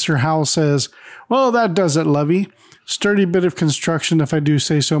 Mr. Howell says, well, that does it, lovey. Sturdy bit of construction, if I do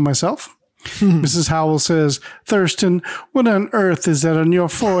say so myself. Mrs. Howell says, Thurston, what on earth is that on your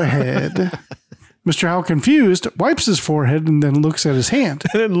forehead? Mr. Howell, confused, wipes his forehead and then looks at his hand.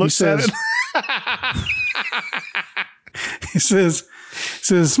 And then looks at it. He says,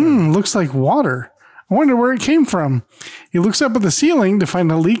 looks like water. I wonder where it came from. He looks up at the ceiling to find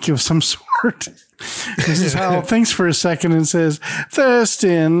a leak of some sort. part. Mrs. Howell thinks for a second and says,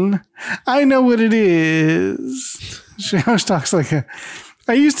 Thurston, I know what it is. She always talks like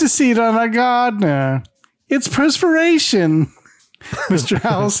I used to see it on our gardener. It's perspiration. Mr.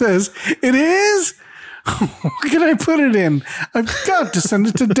 Howell says, it is? What can I put it in? I've got to send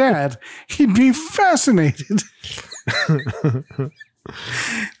it to Dad. He'd be fascinated.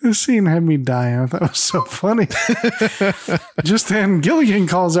 The scene had me dying. I thought it was so funny. Just then, Gilligan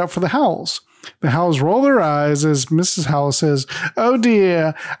calls out for the Howells. The Howells roll their eyes as Mrs. Howell says, oh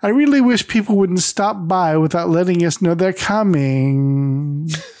dear, I really wish people wouldn't stop by without letting us know they're coming.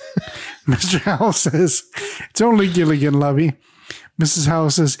 Mr. Howell says, it's only Gilligan, lovey. Mrs. Howell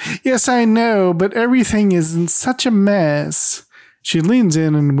says, yes, I know, but everything is in such a mess. She leans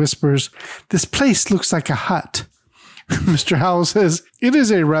in and whispers, this place looks like a hut. Mr. Howell says, it is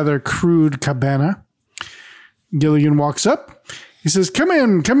a rather crude cabana. Gilligan walks up. He says, come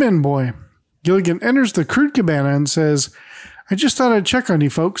in, boy. Gilligan enters the crude cabana and says, I just thought I'd check on you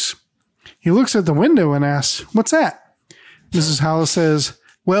folks. He looks at the window and asks, what's that? Mrs. Howell says,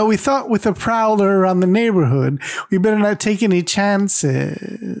 well, we thought with a prowler around the neighborhood, we better not take any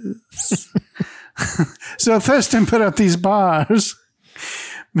chances. So Thurston put up these bars.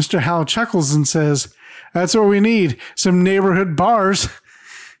 Mr. Howell chuckles and says, that's what we need, some neighborhood bars.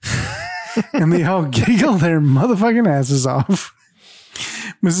 And they all giggle their motherfucking asses off.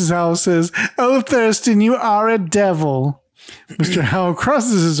 Mrs. Howell says, oh, Thurston, you are a devil. Mr. Howell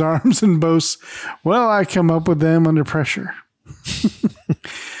crosses his arms and boasts, well, I come up with them under pressure.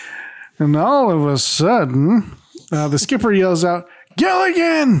 And all of a sudden, the skipper yells out,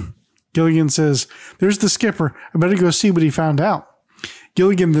 Gilligan! Gilligan says, there's the skipper. I better go see what he found out.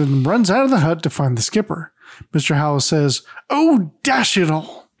 Gilligan then runs out of the hut to find the skipper. Mr. Howell says, oh, dash it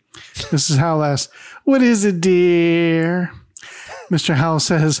all. Mrs. Howell asks, what is it, dear? Mr. Howell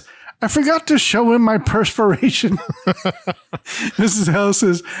says, I forgot to show him my perspiration. Mrs. Howell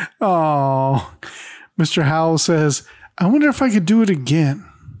says, oh. Mr. Howell says, I wonder if I could do it again.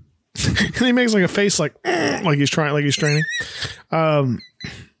 And he makes like a face like he's training. Man,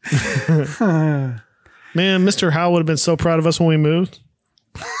 Mr. Howell would have been so proud of us when we moved.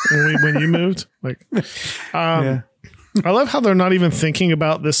 When you moved. Yeah. I love how they're not even thinking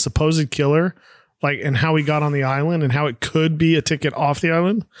about this supposed killer, like, and how he got on the island and how it could be a ticket off the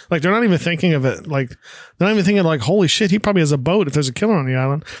island. Like, they're not even thinking of it. Like, they're not even thinking like, holy shit, he probably has a boat if there's a killer on the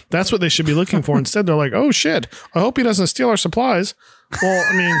island. That's what they should be looking for. Instead, they're like, oh shit, I hope he doesn't steal our supplies. Well,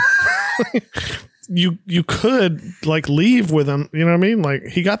 I mean, you could like leave with him. You know what I mean? Like,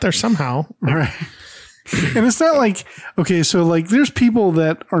 he got there somehow. Right. And it's not like, okay, so like there's people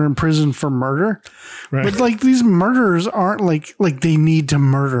that are in prison for murder, right? But like these murderers aren't like they need to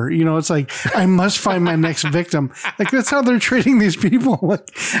murder. You know, it's like, I must find my next victim. Like, that's how they're treating these people. Like,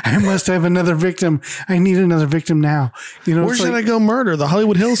 I must have another victim. I need another victim now. You know, where should I go murder? The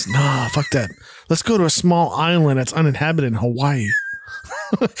Hollywood Hills? Nah, fuck that. Let's go to a small island that's uninhabited in Hawaii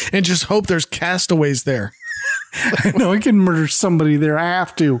and just hope there's castaways there. I know I can murder somebody there. I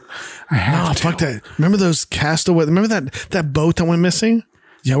have to. Fuck that. Remember those castaways? Remember that boat that went missing?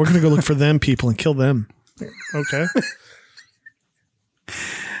 Yeah, we're going to go look for them people and kill them. Okay.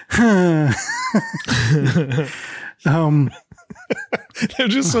 They're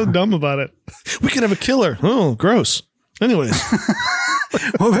just so dumb about it. We could have a killer. Oh, gross. Anyways.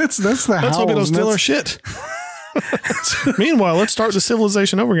 Well, that's the Let's hope they don't steal our shit. Meanwhile, let's start the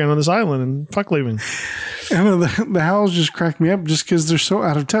civilization over again on this island and fuck leaving. And the Howells just crack me up just because they're so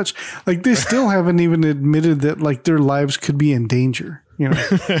out of touch. Like, they still haven't even admitted that like their lives could be in danger, you know,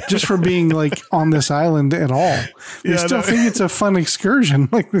 just for being like on this island at all. They still think it's a fun excursion.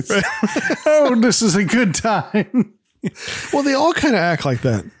 Like this. Oh, this is a good time. Well, they all kind of act like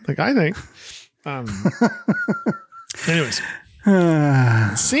that. Like, I think. Anyways,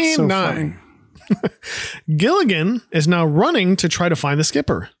 scene so 9. Gilligan is now running to try to find the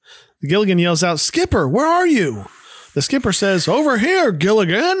skipper. Gilligan yells out, Skipper, where are you? The skipper says, over here,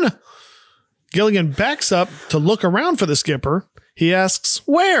 Gilligan. Gilligan backs up to look around for the skipper. He asks,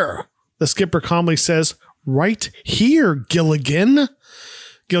 where? The skipper calmly says, right here, Gilligan.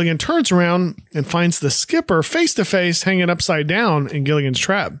 Gilligan turns around and finds the skipper face to face hanging upside down in Gilligan's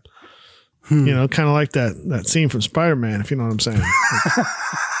trap. You know, kind of like that scene from Spider-Man, if you know what I'm saying.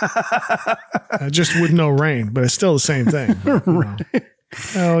 Just with no rain, but it's still the same thing. Right.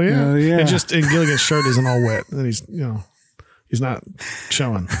 Hell yeah. Yeah. And Gilligan's shirt isn't all wet. And he's not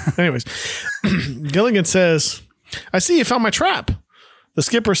showing. Anyways, Gilligan says, I see you found my trap. The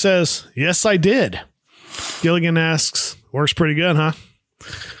skipper says, yes, I did. Gilligan asks, works pretty good, huh?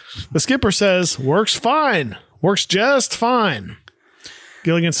 The skipper says, works fine. Works just fine.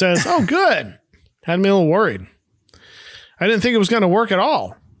 Gilligan says, "Oh, good." Had me a little worried. I didn't think it was going to work at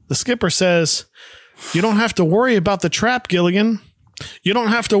all. The skipper says, "You don't have to worry about the trap, Gilligan. You don't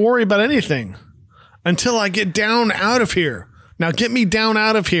have to worry about anything until I get down out of here. Now get me down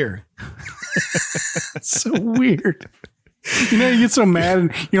out of here." So weird. You know, you get so mad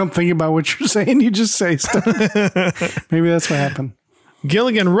and you don't think about what you're saying. You just say stuff. Maybe that's what happened.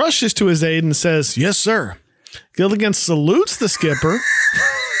 Gilligan rushes to his aid and says, "Yes, sir." Gilligan salutes the skipper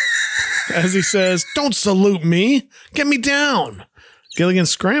as he says, "Don't salute me. Get me down." Gilligan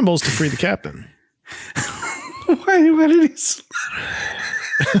scrambles to free the captain. Why did he...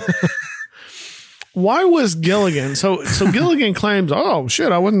 Why was Gilligan... So Gilligan claims, "Oh,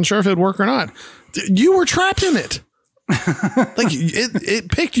 shit, I wasn't sure if it'd work or not." You were trapped in it. Like,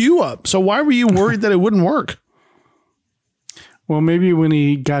 it picked you up. So why were you worried that it wouldn't work? Well, maybe when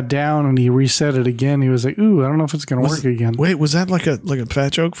he got down and he reset it again, he was like, "Ooh, I don't know if it's going to work again." Wait, was that like a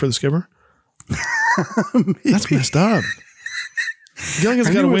fat joke for the skipper? That's messed up. Gilligan's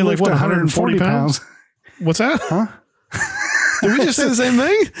got to weigh like, what, 140 pounds? What's that? Huh? Did we just say the same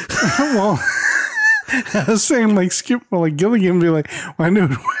thing? Well, I was saying like Gilligan would be like, well, I knew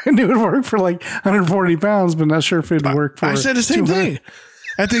it would work for like 140 pounds, but not sure if it'd work for... I said the same thing.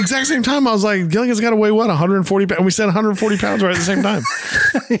 At the exact same time, I was like, Gilligan's got to weigh what, 140 pounds? And we said 140 pounds right at the same time.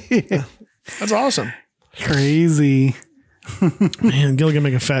 Yeah. That's awesome. Crazy. Man, Gilligan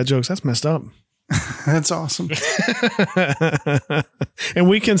making fat jokes. That's messed up. That's awesome. And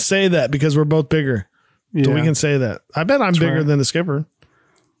we can say that because we're both bigger. Yeah. So we can say that. I bet I'm bigger than the skipper.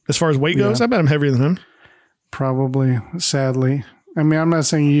 As far as weight goes, I bet I'm heavier than him. Probably, sadly. I mean, I'm not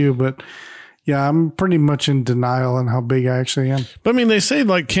saying you, but yeah, I'm pretty much in denial on how big I actually am. But I mean, they say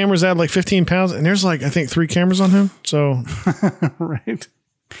like cameras add like 15 pounds, and there's like, I think 3 cameras on him. So, right.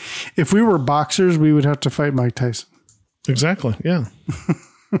 If we were boxers, we would have to fight Mike Tyson. Exactly. Yeah.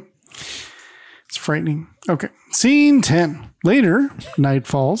 It's frightening. Okay. Scene 10. Later, night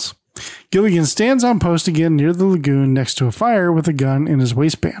falls. Gilligan stands on post again near the lagoon next to a fire with a gun in his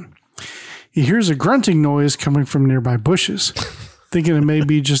waistband. He hears a grunting noise coming from nearby bushes, thinking it may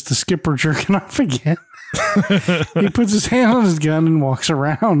be just the skipper jerking off again. He puts his hand on his gun and walks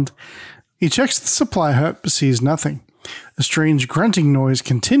around. He checks the supply hut but sees nothing. A strange grunting noise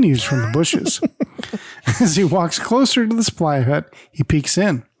continues from the bushes. As he walks closer to the supply hut, he peeks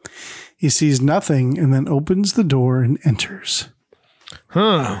in. He sees nothing and then opens the door and enters.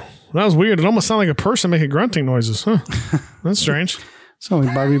 Huh. That was weird. It almost sounded like a person making grunting noises. Huh. That's strange. Sounds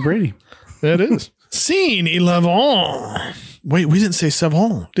like Bobby Brady. That is. Scene 11. Wait, we didn't say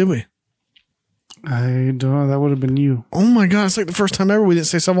Savon, did we? I don't know. That would have been you. Oh my God. It's like the first time ever we didn't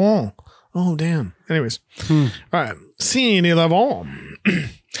say Savon. Oh, damn. Anyways. All right. Scene 11.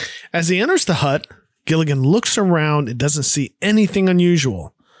 As he enters the hut, Gilligan looks around and doesn't see anything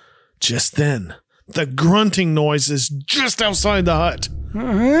unusual. Just then, the grunting noise is just outside the hut.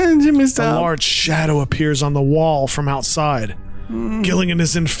 A large shadow appears on the wall from outside. Gilligan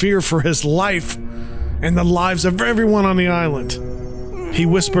is in fear for his life and the lives of everyone on the island. He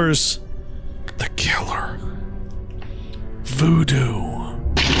whispers, "The killer. Voodoo."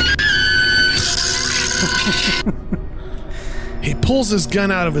 He pulls his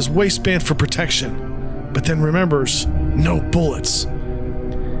gun out of his waistband for protection, but then remembers no bullets.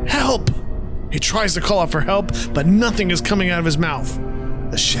 Help! He tries to call out for help, but nothing is coming out of his mouth.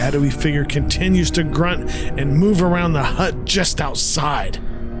 The shadowy figure continues to grunt and move around the hut just outside.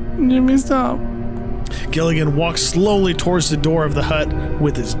 Jimmy, stop. Gilligan walks slowly towards the door of the hut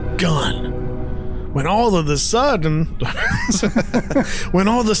with his gun. When all of a sudden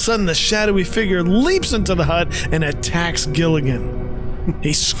the shadowy figure leaps into the hut and attacks Gilligan.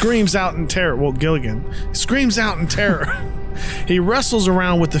 He screams out in terror. Well, Gilligan screams out in terror. He wrestles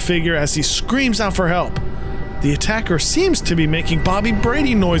around with the figure as he screams out for help. The attacker seems to be making Bobby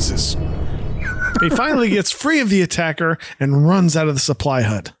Brady noises. He finally gets free of the attacker and runs out of the supply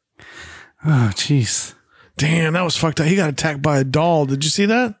hut. Oh, jeez. Damn, that was fucked up. He got attacked by a doll. Did you see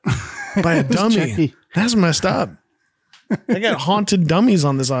that? By a dummy. Jackie. That's messed up. They got haunted dummies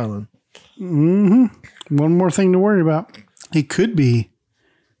on this island. Mm-hmm. One more thing to worry about. It could be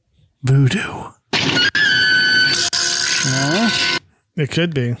voodoo. It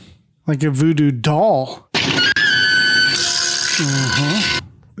could be. Like a voodoo doll.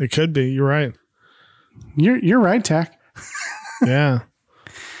 It could be. You're right. You're right, Tack. Yeah.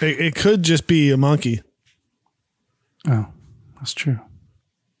 It could just be a monkey. Oh, that's true.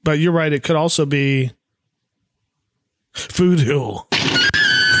 But you're right. It could also be voodoo.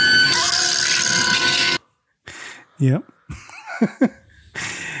 Yep.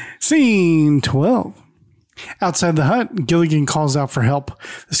 Scene 12. Outside the hut, Gilligan calls out for help.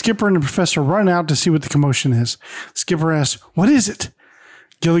 The skipper and the professor run out to see what the commotion is. The skipper asks, "What is it?"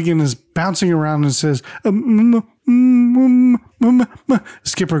 Gilligan is bouncing around and says, The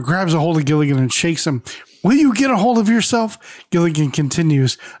skipper grabs a hold of Gilligan and shakes him. "Will you get a hold of yourself?" Gilligan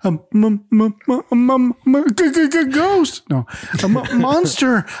continues. Ghost. No, a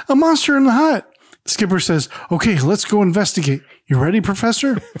monster in the hut. The skipper says, "Okay, let's go investigate. You ready,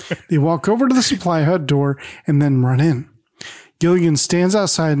 Professor?" They walk over to the supply hut door and then run in. Gilligan stands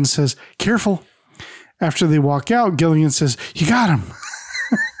outside and says, "Careful." After they walk out, Gilligan says, "You got him."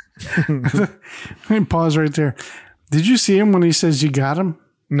 Let me pause right there. Did you see him when he says you got him?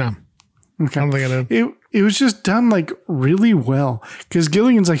 No. Okay. I don't think I did. It was just done like really well because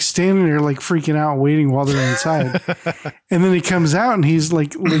Gilligan's like standing there like freaking out waiting while they're inside. And then he comes out and he's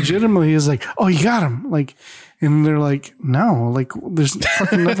like legitimately is like, "Oh, you got him." Like, and they're like, "No, like there's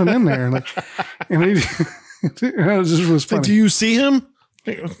fucking nothing in there." Like, and it just was funny. Do you see him?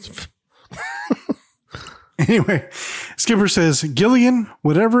 Anyway, Skipper says, "Gilligan,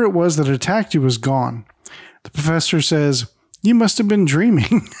 whatever it was that attacked you was gone." The professor says, "You must have been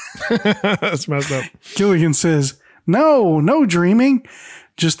dreaming." That's messed up. Gilligan says, No dreaming."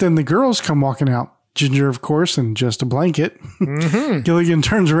 Just then the girls come walking out. Ginger, of course, and just a blanket. Mm-hmm. Gilligan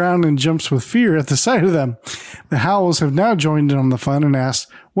turns around and jumps with fear at the sight of them. The Howells have now joined in on the fun and ask,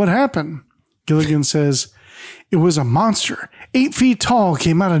 "What happened?" Gilligan says, "It was a monster, 8 feet tall,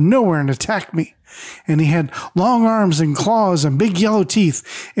 came out of nowhere and attacked me. And he had long arms and claws and big yellow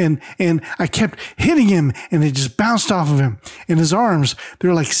teeth. And I kept hitting him and they just bounced off of him. And his arms,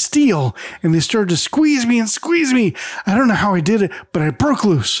 they're like steel. And they started to squeeze me. I don't know how I did it, but I broke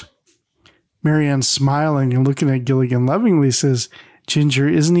loose." Marianne, smiling and looking at Gilligan lovingly, says, "Ginger,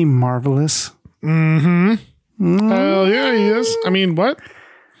 isn't he marvelous?" Mm-hmm. Oh, yeah, he is. I mean, what?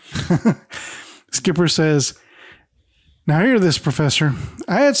 Skipper says, "Now hear this, Professor.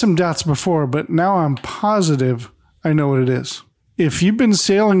 I had some doubts before, but now I'm positive I know what it is. If you've been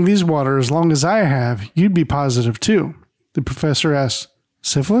sailing these waters as long as I have, you'd be positive too." The professor asks,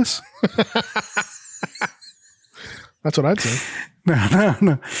 "Syphilis?" That's what I'd say.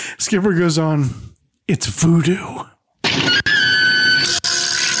 No. Skipper goes on, "It's voodoo."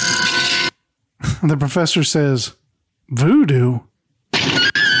 The professor says, "Voodoo?"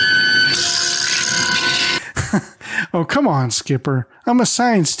 "Oh, come on, Skipper. I'm a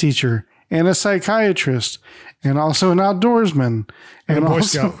science teacher and a psychiatrist and also an outdoorsman And a Boy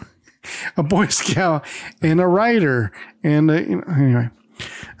Scout. A Boy Scout and a writer. And anyway,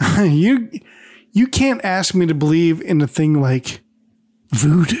 you can't ask me to believe in a thing like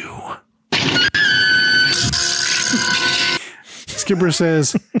voodoo." Skipper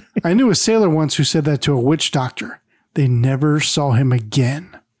says, "I knew a sailor once who said that to a witch doctor. They never saw him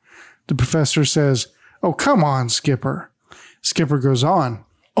again." The professor says, "Oh, come on, Skipper." Skipper goes on,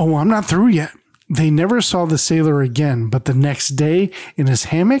 "Oh, I'm not through yet. They never saw the sailor again, but the next day in his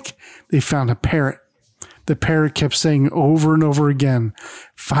hammock, they found a parrot. The parrot kept saying over and over again,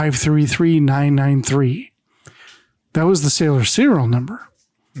 533993. That was the sailor's serial number."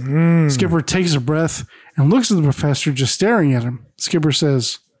 Skipper takes a breath and looks at the professor just staring at him. Skipper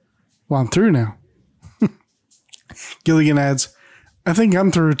says, "Well, I'm through now." Gilligan adds, "I think I'm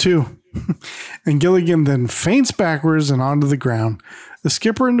through too." And Gilligan then faints backwards and onto the ground. The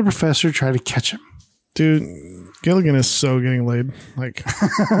skipper and the professor try to catch him. Dude, Gilligan is so getting laid. Like,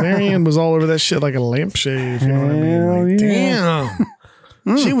 Marianne was all over that shit like a lampshade. You know what I mean? Like, yeah.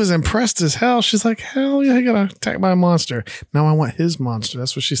 Damn. She was impressed as hell. She's like, hell yeah, I got attacked by a monster. Now I want his monster.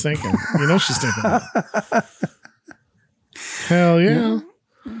 That's what she's thinking. You know she's thinking that. Hell yeah.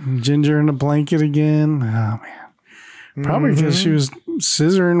 Ginger in a blanket again. Oh, man. Probably because she was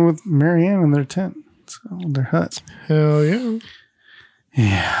scissoring with Marianne in their tent. So their hut. Hell yeah.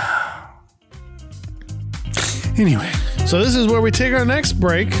 Yeah. Anyway. So this is where we take our next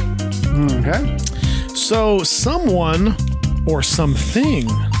break. Okay. So someone or something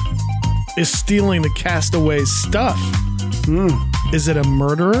is stealing the castaway's stuff. Is it a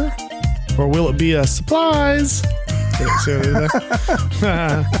murderer? Or will it be a supplies? See what I did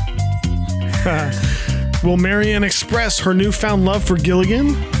there? Will Marianne express her newfound love for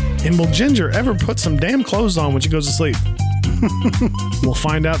Gilligan? And will Ginger ever put some damn clothes on when she goes to sleep? We'll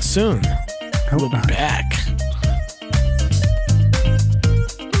find out soon. We'll be back.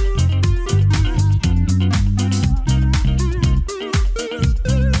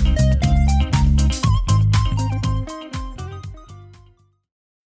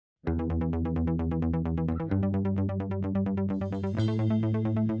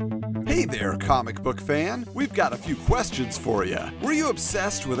 Hey there, comic book fan. We've got a few questions for you. Were you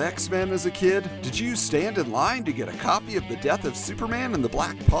obsessed with X-Men as a kid? Did you stand in line to get a copy of The Death of Superman in the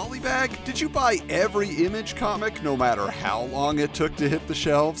black poly bag? Did you buy every Image comic, no matter how long it took to hit the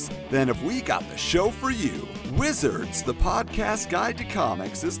shelves? Then have we got the show for you. Wizards, the podcast guide to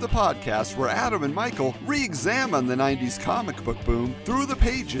comics, is the podcast where Adam and Michael re-examine the 90s comic book boom through the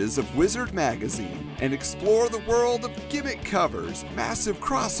pages of Wizard magazine and explore the world of gimmick covers, massive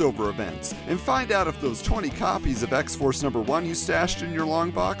crossover events, and find out if those 20 copies of X-Force #1 you stashed in your long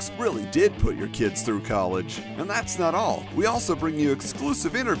box really did put your kids through college. And that's not all. We also bring you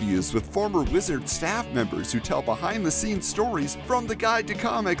exclusive interviews with former Wizard staff members who tell behind-the-scenes stories from the guide to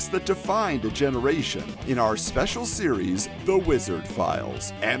comics that defined a generation in our special series, The Wizard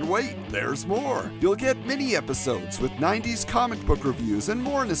Files. And wait, there's more. You'll get mini episodes with 90s comic book reviews and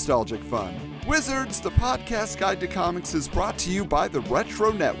more nostalgic fun. Wizards, the podcast guide to comics, is brought to you by the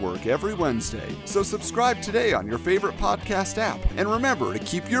Retro Network every Wednesday. So subscribe today on your favorite podcast app. And remember to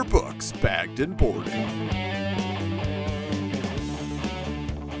keep your books bagged and boarded.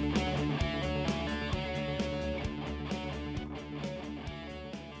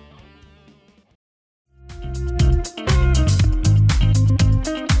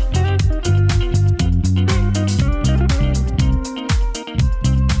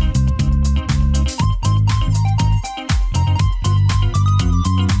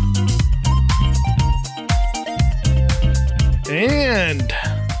 And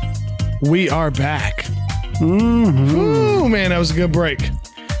we are back. Ooh, man, that was a good break.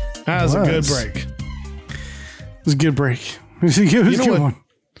 That was a good break. It was a good break. It was a good one.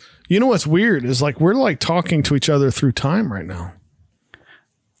 You know what's weird is like we're like talking to each other through time right now.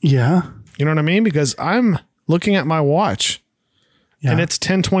 Yeah. You know what I mean? Because I'm looking at my watch and it's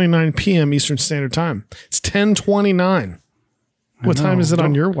 10:29 p.m. Eastern Standard Time. It's 10:29. What time is it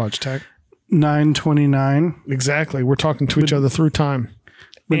on your watch, Tech? 9:29. Exactly. We're talking to each other through time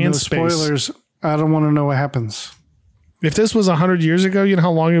and no space. Spoilers. I don't want to know what happens. If this was 100 years ago, you know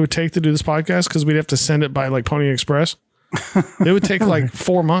how long it would take to do this podcast? Because we'd have to send it by like Pony Express. It would take like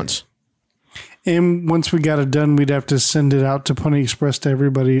 4 months. And once we got it done, we'd have to send it out to Pony Express to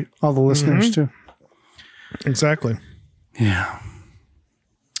everybody, all the listeners too. Exactly. Yeah.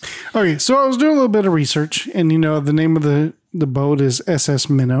 Okay, so I was doing a little bit of research, and you know the name of the boat is SS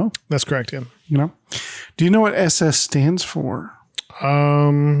Minnow. That's correct. Yeah. You know, do you know what SS stands for?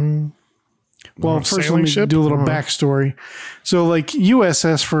 Well, first let me do a little backstory. So, like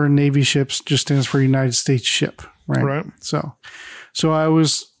USS for Navy ships just stands for United States Ship, right? Right. So I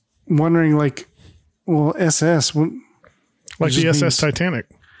was wondering, like, well, SS, what, like the SS Titanic.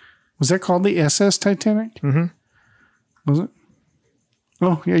 Was that called the SS Titanic? Mm-hmm. Was it?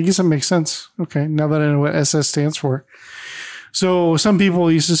 Oh, yeah, I guess that makes sense. Okay, now that I know what SS stands for. So some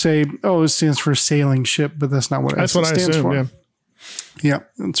people used to say, oh, it stands for sailing ship, but that's not what that's SS what I stands assume, for. yeah. Yeah,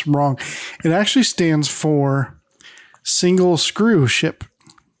 that's wrong. It actually stands for single screw ship.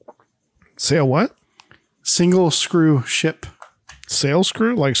 Sail what? Single screw ship. Sail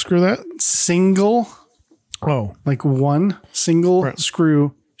screw? Like screw that? Single. Oh. Like one single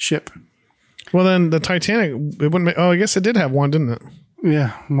screw ship. Well, then the Titanic, it wouldn't make, I guess it did have one, didn't it?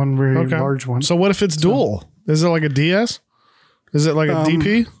 Yeah, one very large one. So what if it's dual? Is it like a DS? Is it like a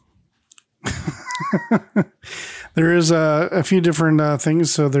DP? There is a few different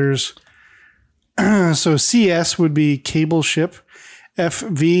things. So there's so CS would be cable ship.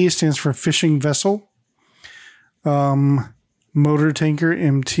 FV stands for fishing vessel. Motor tanker,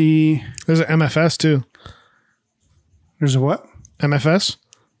 MT. There's an MFS too. There's a what? MFS.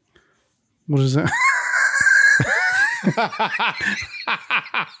 What is that?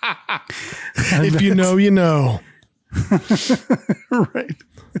 If you know, you know. Right.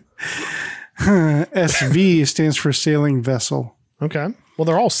 SV stands for sailing vessel. Okay. Well,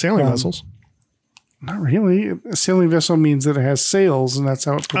 they're all sailing vessels. Not really. A sailing vessel means that it has sails, and that's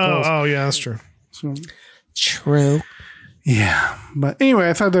how it's propels. Oh, yeah, that's true. So, true. Yeah. But anyway,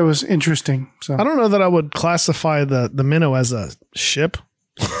 I thought that was interesting. So I don't know that I would classify the minnow as a ship.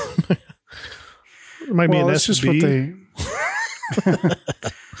 It might be an that's just what they...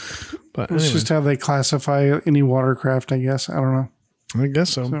 But it's anyway. just how they classify any watercraft, I guess. I don't know. I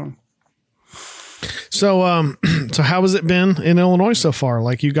guess so. So how has it been in Illinois so far?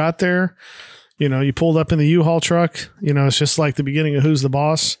 Like you got there, you know, you pulled up in the U-Haul truck, you know, it's just like the beginning of Who's the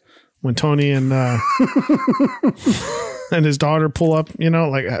Boss when Tony and and his daughter pull up, you know,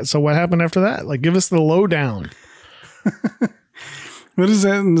 like, so what happened after that? Like, give us the lowdown. What is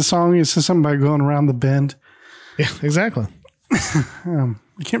that in the song? It says something about going around the bend. Yeah, exactly. I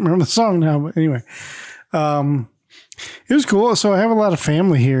can't remember the song now, but anyway. It was cool. So I have a lot of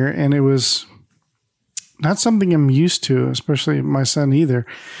family here, and it was not something I'm used to, especially my son either.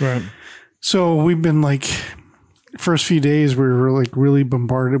 Right. So we've been like, first few days we were like really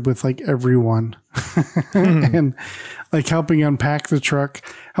bombarded with like everyone and like helping unpack the truck.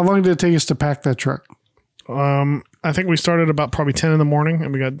 How long did it take us to pack that truck? I think we started about probably 10 in the morning,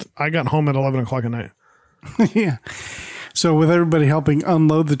 and I got home at 11 o'clock at night. Yeah. So with everybody helping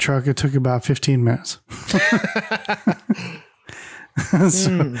unload the truck, it took about 15 minutes.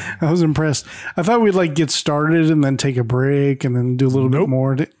 So I was impressed. I thought we'd like get started and then take a break and then do a little bit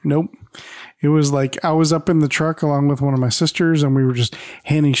more. Nope. It was like I was up in the truck along with one of my sisters, and we were just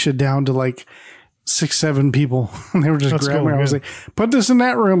handing shit down to like 6-7 people. And they were just grabbing it. I was like, put this in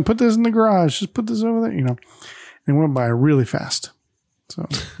that room, put this in the garage, just put this over there, you know. And it went by really fast. So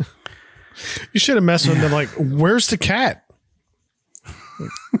you should have messed with them like, where's the cat?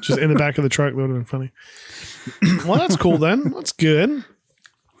 Just in the back of the truck. That would have been funny. Well, that's cool then. That's good.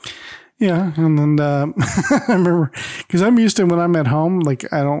 Yeah. And then I remember, because I'm used to when I'm at home,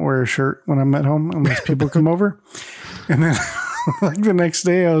 like I don't wear a shirt when I'm at home unless people come over. And then like the next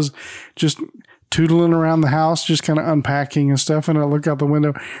day I was just tootling around the house, just kind of unpacking and stuff. And I look out the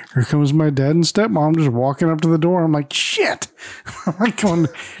window. Here comes my dad and stepmom just walking up to the door. I'm like, shit. I'm like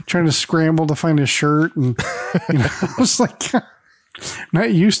trying to scramble to find a shirt. And you know, I was like,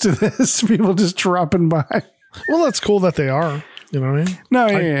 not used to this. People just dropping by. Well, that's cool that they are. You know what I mean? No,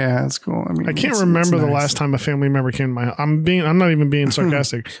 yeah, that's cool. I mean, I can't remember the last time a family member came to my house. I'm not even being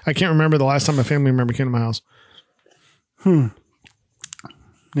sarcastic. I can't remember the last time a family member came to my house.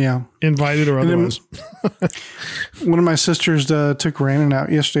 Yeah. Invited or otherwise. One of my sisters took Rhiannon out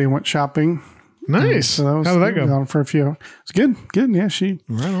yesterday and went shopping. Nice. So how did that go? Gone for a few hours. It's good. Good. Yeah, she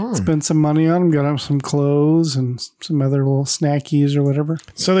spent some money on them, got them some clothes and some other little snackies or whatever.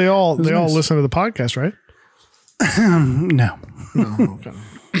 So they all listen to the podcast, right? No. No. Okay.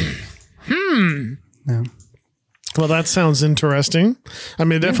 No. Well, that sounds interesting. I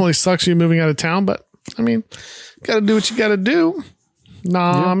mean, it definitely sucks you moving out of town, but I mean, got to do what you got to do.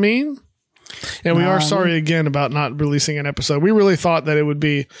 I mean, and we are sorry again about not releasing an episode. We really thought that it would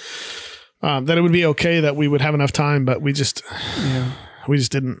be okay, that we would have enough time, but we just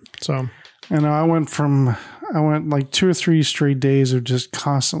didn't. So I know I went like 2 or 3 straight days of just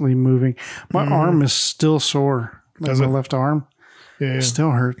constantly moving. My arm is still sore. Like my left arm. Yeah. It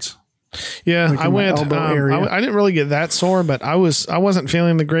still hurts. Yeah. Like I went, I didn't really get that sore, but I wasn't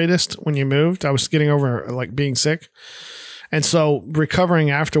feeling the greatest when you moved. I was getting over like being sick. And so recovering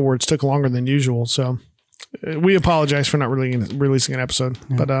afterwards took longer than usual. So we apologize for not really releasing an episode,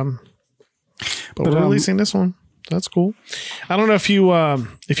 but we're releasing this one. That's cool. I don't know if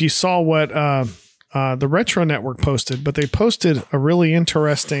you saw what the Retro Network posted, but they posted a really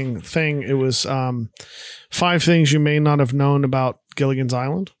interesting thing. It was 5 things you may not have known about Gilligan's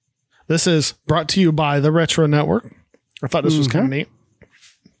Island. This is brought to you by the Retro Network. I thought this was kind of neat.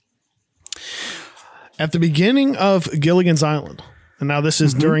 At the beginning of Gilligan's Island, and now this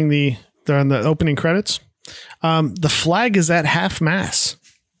is during the opening credits, the flag is at half mast.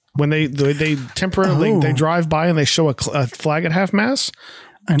 When they temporarily they drive by and they show a flag at half mast.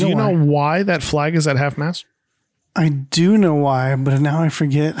 Do you know why that flag is at half mast? I do know why, but now I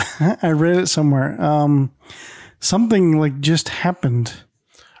forget. I read it somewhere. Something like just happened.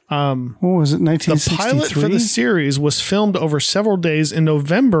 What was it? 1963. The pilot for the series was filmed over several days in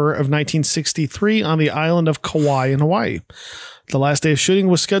November of 1963 on the island of Kauai in Hawaii. The last day of shooting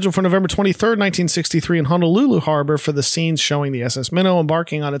was scheduled for November 23rd, 1963 in Honolulu Harbor for the scenes showing the SS Minnow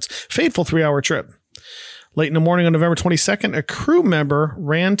embarking on its fateful 3-hour trip. Late in the morning on November 22nd, a crew member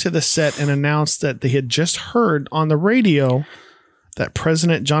ran to the set and announced that they had just heard on the radio that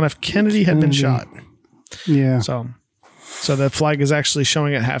President John F. Kennedy had been shot. Yeah. So the flag is actually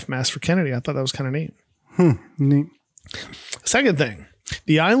showing at half mast for Kennedy. I thought that was kind of neat. Neat. Second thing,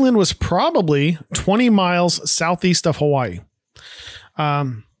 the island was probably 20 miles southeast of Hawaii.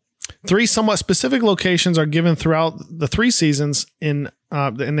 3 somewhat specific locations are given throughout the 3 seasons and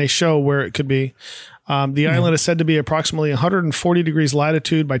they show where it could be. The island is said to be approximately 140 degrees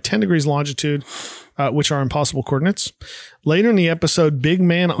latitude by 10 degrees longitude, which are impossible coordinates. Later in the episode, Big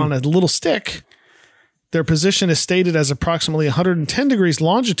Man on a Little Stick, their position is stated as approximately 110 degrees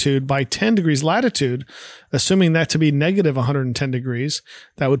longitude by 10 degrees latitude, assuming that to be negative 110 degrees.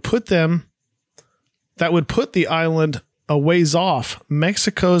 That would put the island a ways off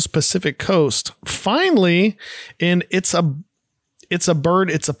Mexico's Pacific coast. Finally, in It's a Bird,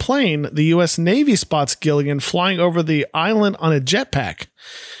 It's a Plane, the U.S. Navy spots Gilligan flying over the island on a jetpack.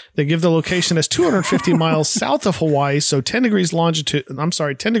 They give the location as 250 miles south of Hawaii, so 10 degrees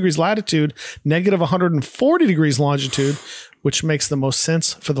latitude, negative 140 degrees longitude, which makes the most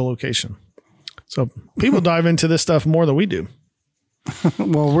sense for the location. So people dive into this stuff more than we do.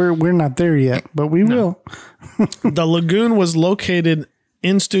 Well, we're not there yet, but we will. The lagoon was located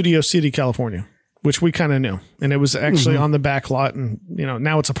in Studio City, California, which we kind of knew. And it was actually on the back lot. And,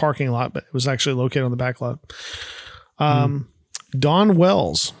 now it's a parking lot, but it was actually located on the back lot. Dawn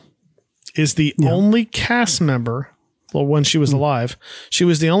Wells is the only cast member, well, when she was alive, she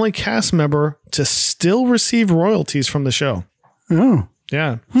was the only cast member to still receive royalties from the show. Oh.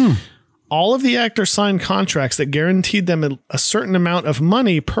 Yeah. All of the actors signed contracts that guaranteed them a certain amount of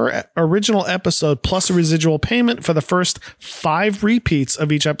money per original episode, plus a residual payment for the first 5 repeats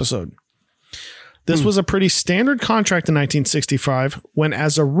of each episode. This was a pretty standard contract in 1965, when,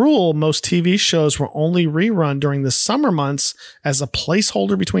 as a rule, most TV shows were only rerun during the summer months as a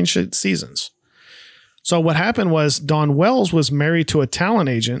placeholder between seasons. So what happened was Dawn Wells was married to a talent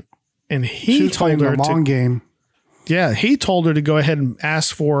agent, and he told her the long game. Yeah, he told her to go ahead and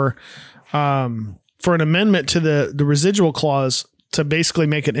ask for an amendment to the residual clause to basically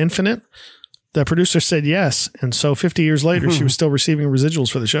make it infinite. The producer said yes, and so 50 years later, she was still receiving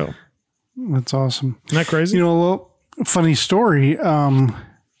residuals for the show. That's awesome. Isn't that crazy? A little funny story. Do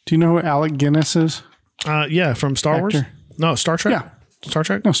you know who Alec Guinness is? Yeah, from Star Wars? No, Star Trek? Yeah. Star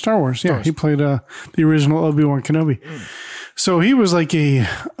Trek? No, Star Wars. Yeah, he played the original Obi-Wan Kenobi. So he was like a...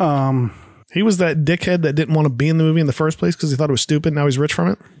 he was that dickhead that didn't want to be in the movie in the first place because he thought it was stupid. Now he's rich from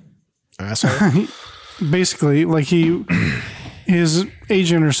it. Asshole. Basically, like his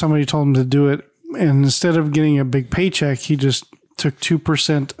agent or somebody told him to do it, and instead of getting a big paycheck, he just took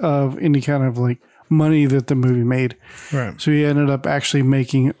 2% of any kind of like money that the movie made. Right. So he ended up actually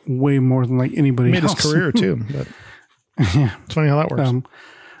making way more than like anybody else. Made his career too. But yeah, it's funny how that works.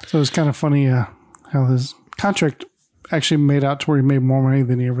 So it's kind of funny how his contract actually made out to where he made more money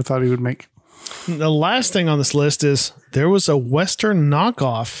than he ever thought he would make. The last thing on this list is there was a Western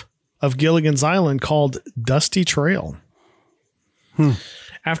knockoff of Gilligan's Island called Dusty Trail.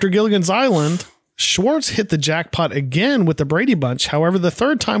 After Gilligan's Island, Schwartz hit the jackpot again with the Brady Bunch. However, the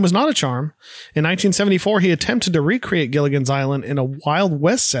third time was not a charm. In 1974, he attempted to recreate Gilligan's Island in a Wild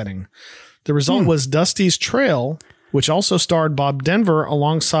West setting. The result was Dusty's Trail, which also starred Bob Denver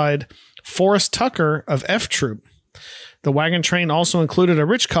alongside Forrest Tucker of F Troop. The wagon train also included a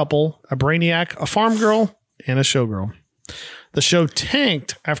rich couple, a brainiac, a farm girl, and a showgirl. The show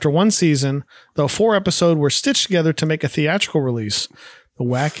tanked after one season, though 4 episodes were stitched together to make a theatrical release. The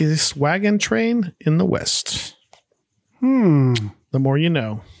wackiest wagon train in the West. The more you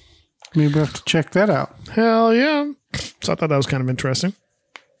know. Maybe we'll have to check that out. Hell yeah. So I thought that was kind of interesting.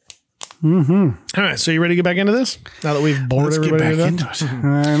 All right, so you ready to get back into this? Now that we've bored everybody to death?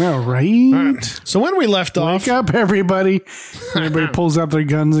 I know, right? All right. So when we left off... Wake up, everybody. Everybody pulls out their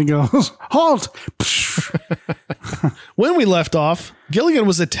guns and goes, halt! When we left off, Gilligan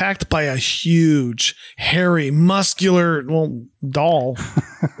was attacked by a huge, hairy, muscular, doll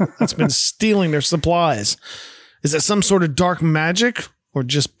that's been stealing their supplies. Is it some sort of dark magic or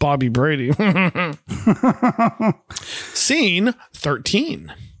just Bobby Brady? Scene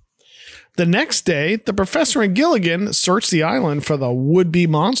 13. The next day, the professor and Gilligan search the island for the would-be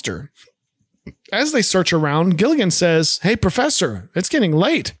monster. As they search around, Gilligan says, "Hey, professor, it's getting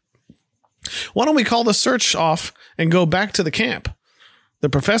late. Why don't we call the search off and go back to the camp?" The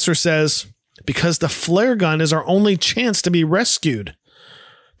professor says, "Because the flare gun is our only chance to be rescued."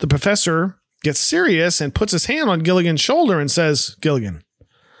 The professor gets serious and puts his hand on Gilligan's shoulder and says, "Gilligan,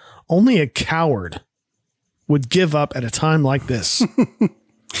 only a coward would give up at a time like this."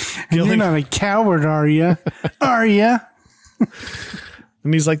 You're not a coward, are you? Are you?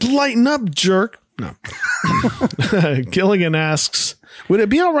 And he's like, "Lighten up, jerk." No. Gilligan asks, "Would it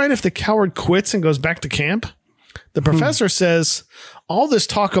be all right if the coward quits and goes back to camp?" The professor says, "All this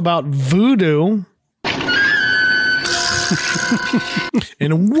talk about voodoo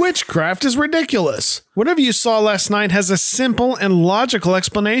and witchcraft is ridiculous. Whatever you saw last night has a simple and logical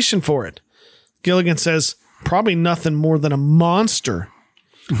explanation for it." Gilligan says, "Probably nothing more than a monster."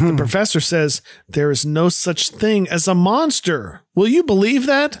 The professor says, "There is no such thing as a monster. Will you believe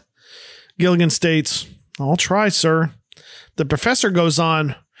that?" Gilligan states, "I'll try, sir." The professor goes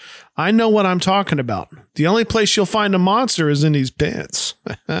on, "I know what I'm talking about. The only place you'll find a monster is in these pants."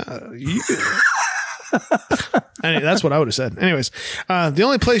 That's what I would have said. Anyways, the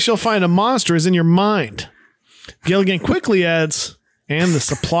only place you'll find a monster is in your mind. Gilligan quickly adds, "and the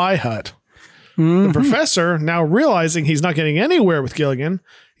supply hut." The professor, now realizing he's not getting anywhere with Gilligan,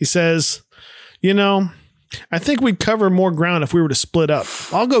 he says, I think we'd cover more ground if we were to split up.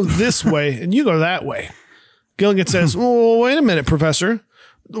 I'll go this way and you go that way. Gilligan says, well, wait a minute, Professor.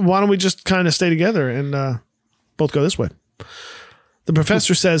 Why don't we just kind of stay together and both go this way? The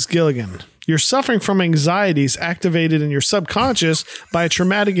professor says, Gilligan, you're suffering from anxieties activated in your subconscious by a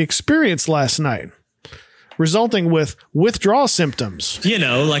traumatic experience last night, resulting with withdrawal symptoms. You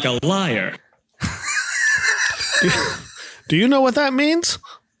know, like a liar. Do you know what that means?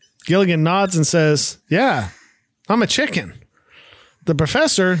 Gilligan nods and says, yeah, I'm a chicken. The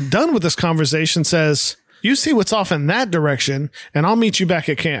professor, done with this conversation, says, you see what's off in that direction, and I'll meet you back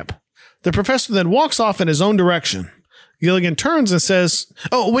at camp. The professor then walks off in his own direction. Gilligan turns and says,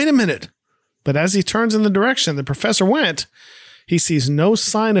 oh, wait a minute. But as he turns in the direction the professor went, he sees no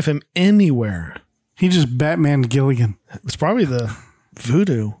sign of him anywhere. He just Batmaned Gilligan. It's probably the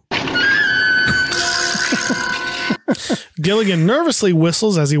voodoo. Gilligan nervously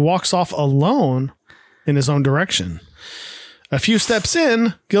whistles as he walks off alone in his own direction. A few steps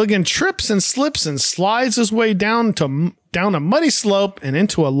in, Gilligan trips and slips and slides his way down a muddy slope and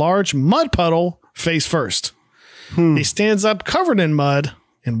into a large mud puddle face first. He stands up covered in mud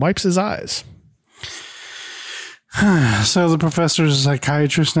and wipes his eyes. So the professor's a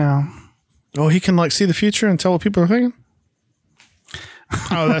psychiatrist now. Oh, he can like see the future and tell what people are thinking?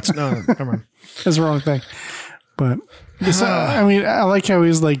 Oh, that's no, never mind. That's the wrong thing. But I mean, I like how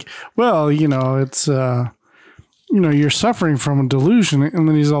he's like, well, you know, it's you're suffering from a delusion, and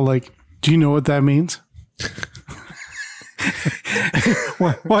then he's all like, do you know what that means?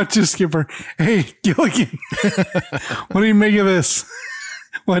 Watch this, Skipper. Hey, Gilligan, what do you make of this?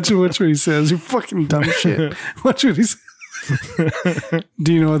 Watch what he says. You fucking dumb shit. Watch what he says.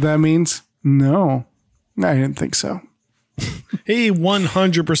 Do you know what that means? No, I didn't think so. He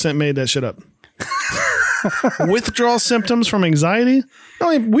 100% made that shit up. Withdrawal symptoms from anxiety?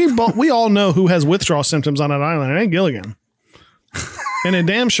 I mean, we all know who has withdrawal symptoms on that island. It ain't Gilligan. And it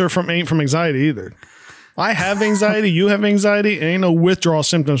damn sure ain't from anxiety either. I have anxiety. You have anxiety. Ain't no withdrawal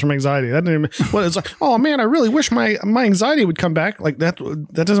symptoms from anxiety. That didn't even, well, it's like, oh man, I really wish my anxiety would come back. Like that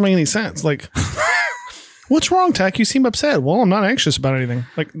doesn't make any sense. Like, what's wrong, Tack? You seem upset. Well, I'm not anxious about anything.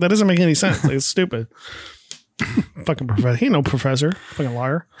 Like that doesn't make any sense. Like, it's stupid. Fucking professor. He ain't no professor. Fucking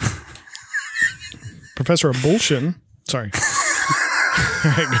liar. Professor of bullshit. Sorry.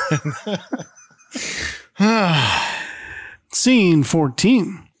 All right, Scene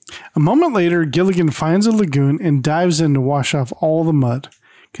 14. A moment later, Gilligan finds a lagoon and dives in to wash off all the mud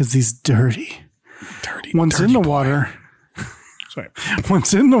because he's dirty. Once in the water, Sorry.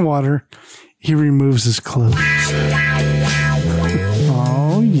 Once in the water, he removes his clothes.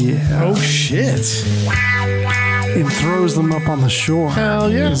 Oh yeah. Oh shit. And throws them up on the shore.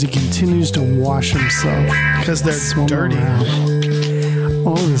 Hell yeah. As he continues to wash himself. Because they're Swim dirty. around.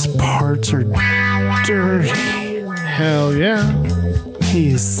 All his parts are dirty. Hell yeah. He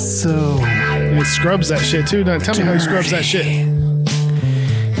is so He scrubs that shit too. Tell me how he scrubs that shit.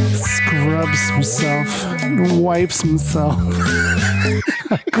 scrubs himself, wipes himself.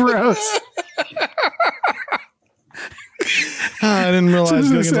 Gross. I didn't realize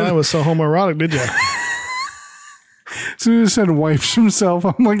Gilligan's eye was so homoerotic, did you? As soon as he said wipes himself,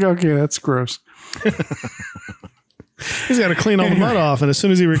 I'm like, okay, that's gross. He's got to clean all the mud off, and as soon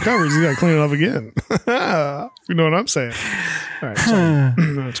as he recovers, he's got to clean it off again. You know what I'm saying? All right, sorry.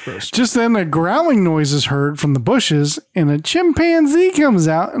 That's gross. Just then, a growling noise is heard from the bushes, and a chimpanzee comes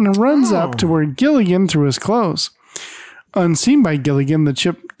out and runs up to where Gilligan threw his clothes. Unseen by Gilligan, the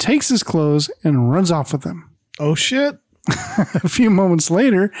chip takes his clothes and runs off with them. Oh, shit. A few moments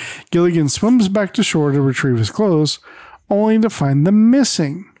later, Gilligan swims back to shore to retrieve his clothes, only to find them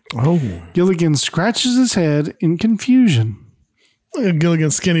missing. Oh. Gilligan scratches his head in confusion. Look at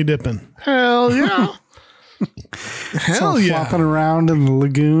Gilligan skinny dipping. Hell yeah. Hell yeah. Flopping around in the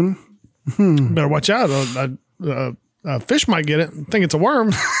lagoon. Better watch out. A fish might get it. I think it's a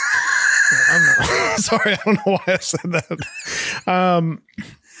worm. I'm not, sorry, I don't know why I said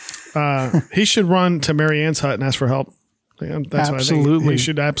that. He should run to Mary Ann's hut and ask for help. That's Absolutely. What I think. He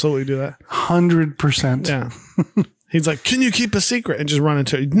should absolutely do that. 100%. Yeah. He's like, can you keep a secret? And just run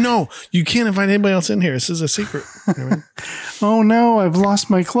into it. No, you can't invite anybody else in here. This is a secret. You know what I mean? Oh no, I've lost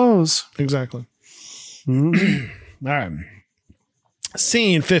my clothes. Exactly. All right.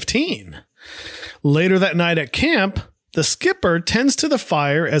 Scene 15. Later that night at camp, the skipper tends to the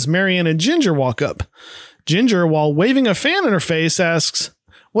fire as Marianne and Ginger walk up. Ginger, while waving a fan in her face, asks,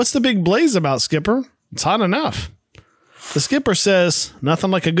 "What's the big blaze about, Skipper? It's hot enough." The skipper says,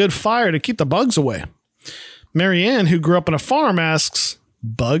 "Nothing like a good fire to keep the bugs away." Marianne, who grew up on a farm, asks,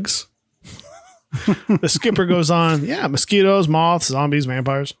 "Bugs?" The skipper goes on, "Yeah, mosquitoes, moths, zombies,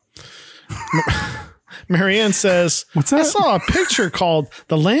 vampires." Marianne says, What's that? I saw a picture called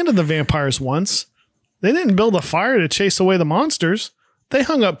The Land of the Vampires once. They didn't build a fire to chase away the monsters. They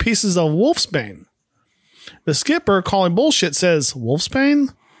hung up pieces of wolfsbane. The skipper, calling bullshit, says,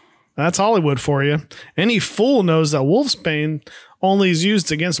 wolfsbane? That's Hollywood for you. Any fool knows that wolfsbane only is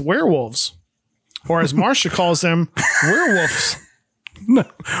used against werewolves. Or as Marcia calls them, werewolves.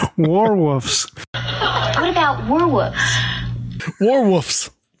 Werewolves. What about werewolves? Werewolves.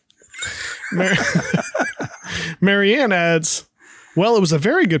 Marianne adds, well, it was a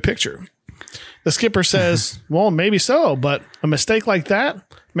very good picture. The skipper says, well, maybe so, but a mistake like that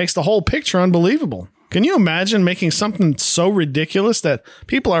makes the whole picture unbelievable. Can you imagine making something so ridiculous that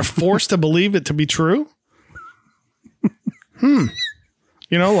people are forced to believe it to be true? You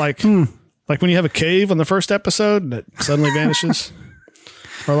know, like when you have a cave on the first episode that suddenly vanishes.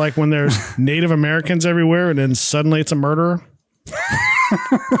 Or like when there's Native Americans everywhere and then suddenly it's a murderer.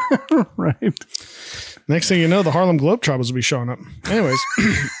 Right. Next thing you know, the Harlem Globetrotters will be showing up. Anyways.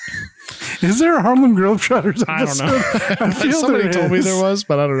 Is there a Harlem Globetrotters episode? I don't know. I feel Somebody there told me is. there was,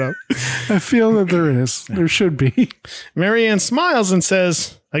 but I don't know. I feel that there is. There should be. Marianne smiles and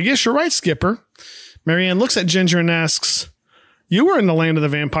says, I guess you're right, Skipper. Marianne looks at Ginger and asks, you were in the land of the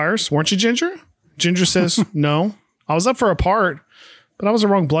vampires, weren't you, Ginger? Ginger says, no. I was up for a part, but I was the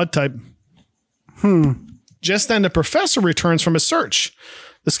wrong blood type. Just then the professor returns from his search.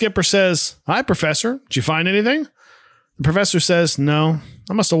 The skipper says, hi, Professor. Did you find anything? The professor says, no.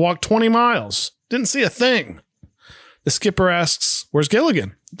 I must have walked 20 miles. Didn't see a thing. The skipper asks, where's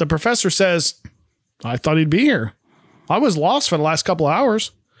Gilligan? The professor says, I thought he'd be here. I was lost for the last couple of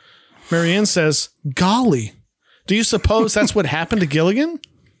hours. Marianne says, golly, do you suppose that's what happened to Gilligan?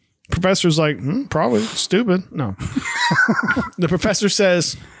 Professor's like, probably. Stupid. No. The professor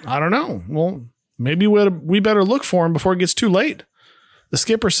says, I don't know. Well, maybe we better look for him before it gets too late. The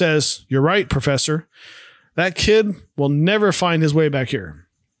skipper says, you're right, Professor. That kid will never find his way back here.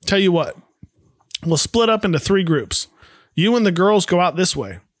 Tell you what, we'll split up into 3 groups. You and the girls go out this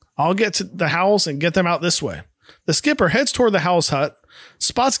way. I'll get to the house and get them out this way. The skipper heads toward the house hut,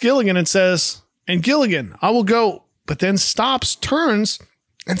 spots Gilligan and says, and Gilligan, I will go, but then stops, turns,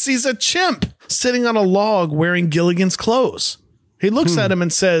 and sees a chimp sitting on a log wearing Gilligan's clothes. He looks at him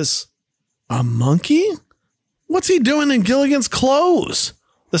and says, a monkey? What's he doing in Gilligan's clothes?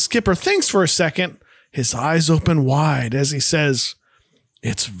 The skipper thinks for a second. His eyes open wide as he says,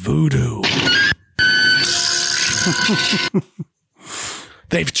 it's voodoo.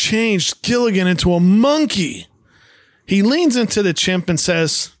 They've changed Gilligan into a monkey. He leans into the chimp and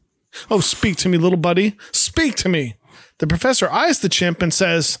says, oh, speak to me, little buddy. Speak to me. The professor eyes the chimp and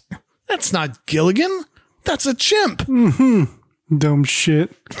says, that's not Gilligan. That's a chimp. Dumb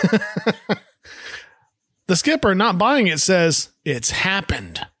shit. The skipper, not buying it, says, it's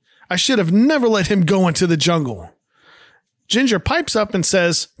happened. I should have never let him go into the jungle. Ginger pipes up and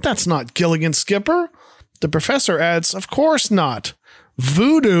says, that's not Gilligan, Skipper. The professor adds, of course not.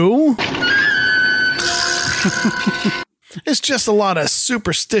 Voodoo. It's just a lot of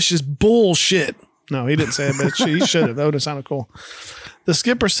superstitious bullshit. No, he didn't say it, but he should have. That would have sounded cool. The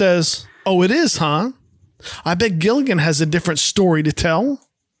skipper says, oh, it is, huh? I bet Gilligan has a different story to tell.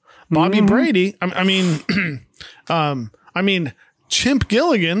 Bobby Brady, I mean, Chimp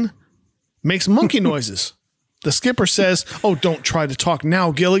Gilligan makes monkey noises. The skipper says, oh, don't try to talk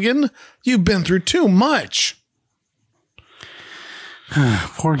now, Gilligan. You've been through too much.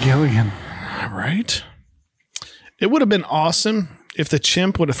 Poor Gilligan. Right? It would have been awesome if the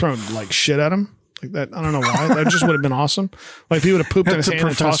chimp would have thrown like shit at him. Like that. I don't know why. That just would have been awesome. Like if he would have pooped in his hand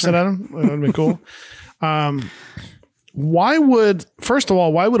and tossed it at him. That would have been cool. First of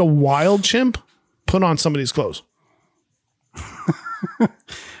all, why would a wild chimp put on somebody's clothes?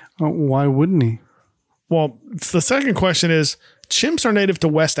 Why wouldn't he? Well, the second question is, chimps are native to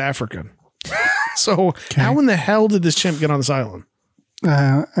West Africa. So how in the hell did this chimp get on this island?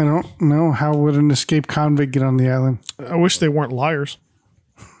 I don't know. How would an escaped convict get on the island? I wish they weren't liars.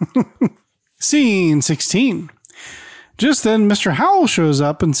 Scene 16. Just then, Mr. Howell shows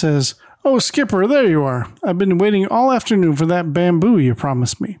up and says, oh, Skipper, there you are. I've been waiting all afternoon for that bamboo you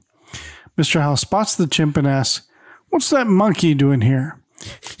promised me. Mr. Howell spots the chimp and asks, what's that monkey doing here?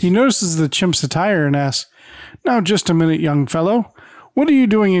 He notices the chimp's attire and asks, now just a minute, young fellow. What are you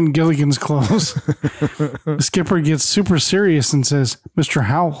doing in Gilligan's clothes? The skipper gets super serious and says, Mr.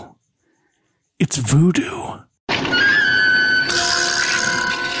 Howell, it's voodoo.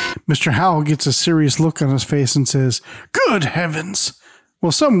 Mr. Howell gets a serious look on his face and says, good heavens.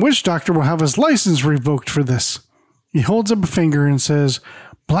 Well, some witch doctor will have his license revoked for this. He holds up a finger and says,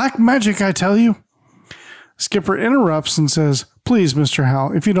 black magic, I tell you. Skipper interrupts and says, Please, Mr.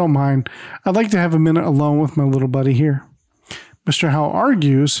 Howell, if you don't mind, I'd like to have a minute alone with my little buddy here. Mr. Howell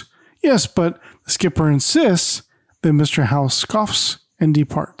argues, yes, but the skipper insists. Then Mr. Howell scoffs and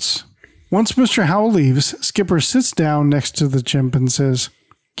departs. Once Mr. Howell leaves, Skipper sits down next to the chimp and says,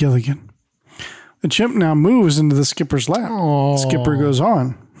 Gilligan. The chimp now moves into the skipper's lap. Aww. Skipper goes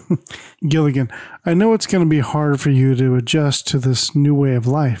on. Gilligan, I know it's going to be hard for you to adjust to this new way of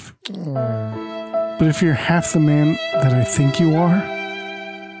life. Aww. But if you're half the man that I think you are,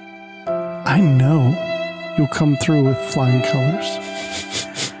 I know you'll come through with flying colors.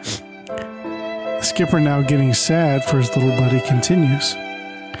 The skipper, now getting sad for his little buddy, continues.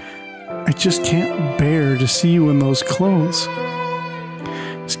 I just can't bear to see you in those clothes.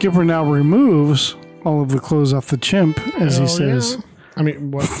 Skipper now removes all of the clothes off the chimp as he says, I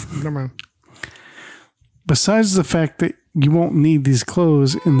mean, what? Never mind. Besides the fact that you won't need these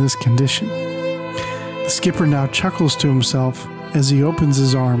clothes in this condition. The skipper now chuckles to himself as he opens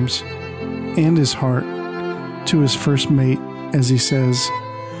his arms and his heart to his first mate as he says,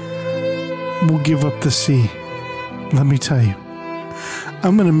 we'll give up the sea. Let me tell you,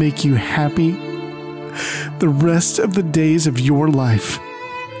 I'm going to make you happy the rest of the days of your life.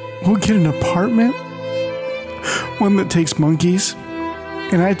 We'll get an apartment, one that takes monkeys,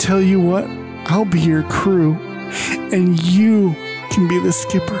 and I tell you what, I'll be your crew, and you can be the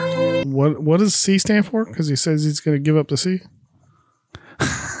skipper. What does C stand for? Because he says he's going to give up the sea.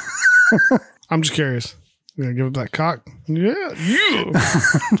 I'm just curious. You're going to give up that cock? Yeah, you.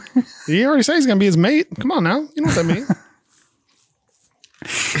 He already said he's going to be his mate. Come on now. You know what that means.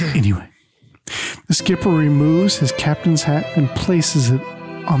 Anyway, the skipper removes his captain's hat and places it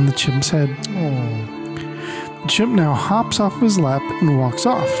on the chimp's head. Aww. The chimp now hops off his lap and walks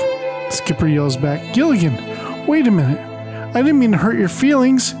off. The skipper yells back, Gilligan, wait a minute. I didn't mean to hurt your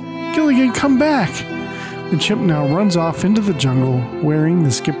feelings. Gilligan, come back. The chimp now runs off into the jungle wearing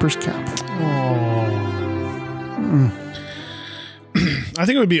the skipper's cap. I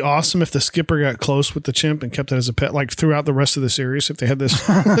think it would be awesome if the skipper got close with the chimp and kept it as a pet, like throughout the rest of the series. If they had this,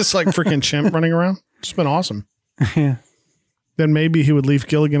 this like freaking chimp running around, it's been awesome. Yeah. Then maybe he would leave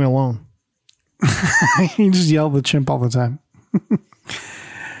Gilligan alone. He just yelled at the chimp all the time.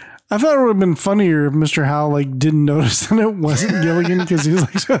 I thought it would have been funnier if Mr. Howell like didn't notice that it wasn't Gilligan because he was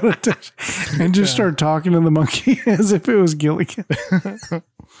like so touch and just started talking to the monkey as if it was Gilligan.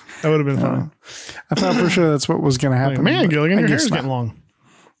 That would have been fun. I thought for sure that's what was going to happen. Like, man, Gilligan, your hair's getting long.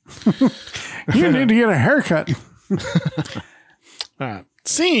 You need to get a haircut.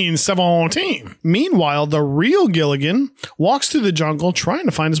 Scene 17. Meanwhile, the real Gilligan walks through the jungle trying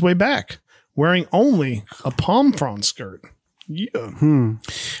to find his way back, wearing only a palm frond skirt. Yeah.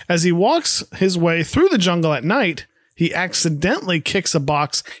 As he walks his way through the jungle at night, he accidentally kicks a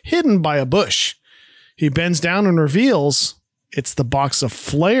box hidden by a bush. He bends down and reveals it's the box of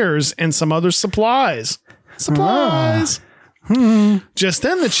flares and some other supplies. Just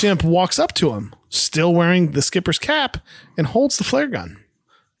then the chimp walks up to him, still wearing the skipper's cap, and holds the flare gun.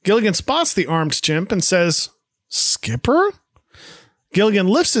 Gilligan spots the armed chimp and says, Skipper? Gilligan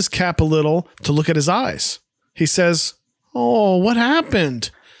lifts his cap a little to look at his eyes. He says, oh, what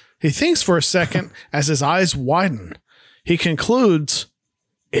happened? He thinks for a second as his eyes widen. He concludes,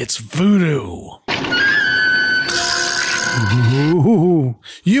 it's voodoo. Ooh.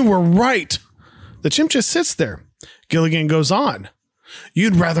 You were right. The chimp just sits there. Gilligan goes on.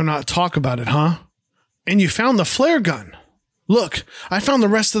 You'd rather not talk about it, huh? And you found the flare gun. Look, I found the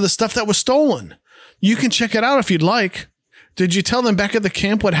rest of the stuff that was stolen. You can check it out if you'd like. Did you tell them back at the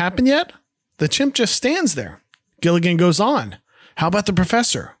camp what happened yet? The chimp just stands there. Gilligan goes on. How about the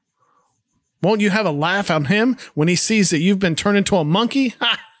professor? Won't you have a laugh at him when he sees that you've been turned into a monkey?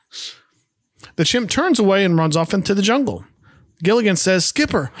 Ha! The chimp turns away and runs off into the jungle. Gilligan says,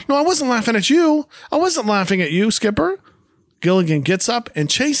 Skipper, no, I wasn't laughing at you. I wasn't laughing at you, Skipper. Gilligan gets up and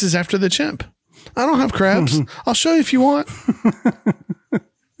chases after the chimp. I don't have crabs. I'll show you if you want.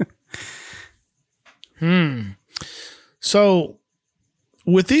 So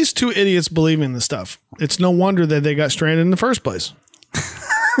with these two idiots believing this stuff, it's no wonder that they got stranded in the first place.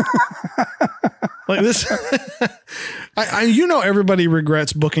 Like this, you know, everybody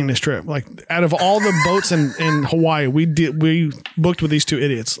regrets booking this trip. Like out of all the boats in Hawaii, we booked with these two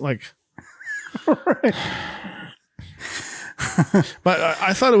idiots. Like, right. But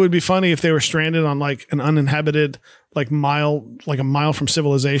I thought it would be funny if they were stranded on like an uninhabited, like a mile from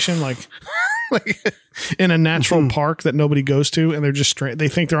civilization, like in a natural park that nobody goes to, and they're just they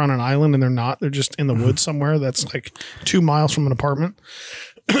think they're on an island and they're not. They're just in the woods somewhere that's like 2 miles from an apartment.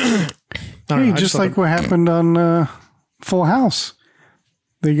 Just like what happened on Full House.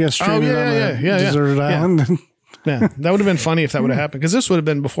 They get stranded on a deserted island. Yeah, that would have been funny if that would have happened, because this would have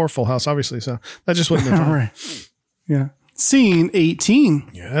been before Full House, obviously. So that just would have been funny. Right. Yeah. Scene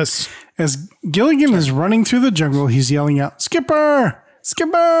 18. Yes. As Gilligan is running through the jungle, he's yelling out, "Skipper!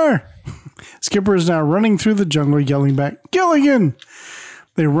 Skipper!" Skipper is now running through the jungle, yelling back, "Gilligan!"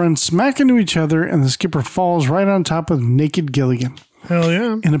 They run smack into each other, and the skipper falls right on top of naked Gilligan. Hell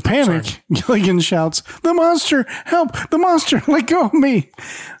yeah. In a panic, Gilligan shouts, "The monster! Help! The monster! Let go of me!"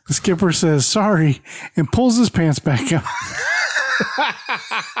 The skipper says sorry and pulls his pants back up.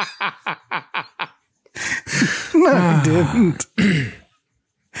 No, he didn't.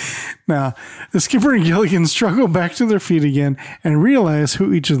 Now, the skipper and Gilligan struggle back to their feet again and realize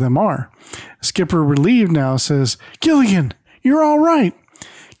who each of them are. Skipper, relieved now, says, "Gilligan, you're all right."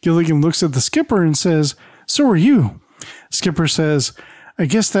 Gilligan looks at the skipper and says, "So are you." Skipper says, "I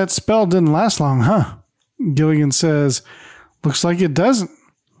guess that spell didn't last long, huh?" Gilligan says, "Looks like it doesn't.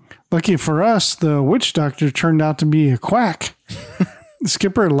 Lucky for us, the witch doctor turned out to be a quack." The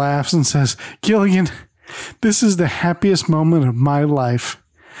skipper laughs and says, "Gilligan, this is the happiest moment of my life.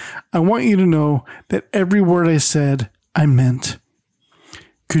 I want you to know that every word I said, I meant.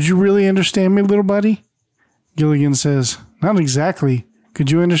 Could you really understand me, little buddy?" Gilligan says, "Not exactly. Could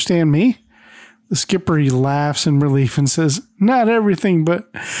you understand me?" The skipper, he laughs in relief and says, "Not everything,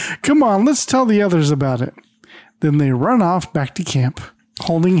 but come on, let's tell the others about it." Then they run off back to camp,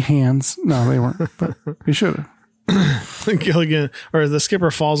 holding hands. No, they weren't, but they should have. Gilligan, or the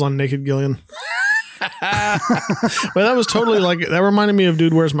skipper falls on naked Gilligan. But that was totally like, that reminded me of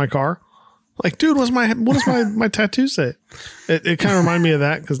Dude, Where's My Car? Like, dude, what does my tattoo say? It kind of reminded me of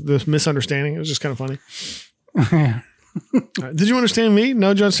that because the misunderstanding. It was just kind of funny. Yeah. Did you understand me? No,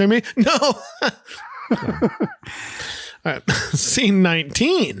 did you understand me? No. All right. Scene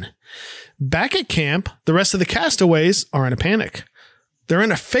 19. Back at camp, the rest of the castaways are in a panic. They're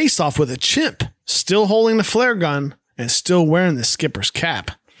in a face-off with a chimp, still holding the flare gun and still wearing the skipper's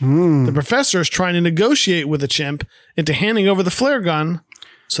cap. The professor is trying to negotiate with the chimp into handing over the flare gun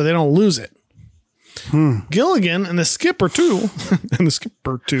so they don't lose it. Gilligan and the skipper too,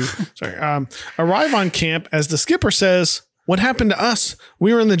 arrive on camp as the skipper says, "What happened to us?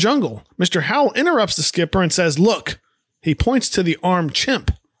 We were in the jungle." Mr. Howell interrupts the skipper and says, "Look." He points to the armed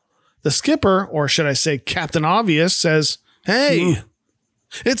chimp. The skipper, or should I say Captain Obvious, says, "Hey,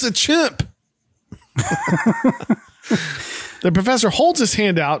 it's a chimp." The professor holds his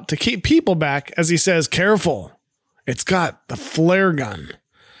hand out to keep people back as he says, "Careful, it's got the flare gun."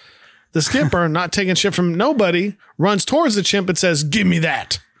 The skipper, not taking shit from nobody, runs towards the chimp and says, "Give me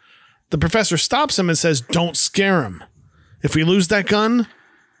that." The professor stops him and says, "Don't scare him. If we lose that gun,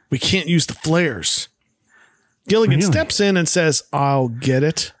 we can't use the flares." Gilligan steps in and says, "I'll get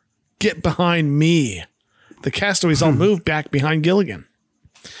it. Get behind me." The castaways all move back behind Gilligan.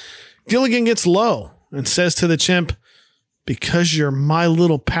 Gilligan gets low and says to the chimp, "Because you're my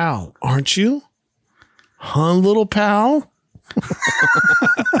little pal, aren't you? Huh, little pal?"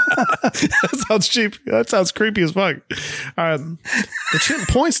 That sounds cheap. That sounds creepy as fuck. The chimp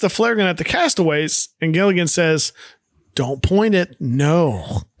points the flare gun at the castaways, and Gilligan says, "Don't point it.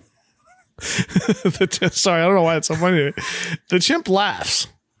 No." Sorry, I don't know why it's so funny. The chimp laughs.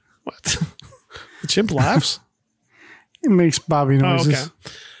 What? The chimp laughs? It makes Bobby noises. Oh, okay.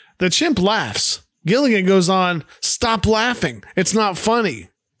 The chimp laughs. Gilligan goes on, "Stop laughing. It's not funny.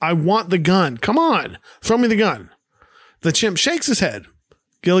 I want the gun. Come on. Throw me the gun." The chimp shakes his head.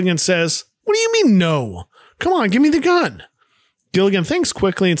 Gilligan says, "What do you mean no? Come on, give me the gun." Gilligan thinks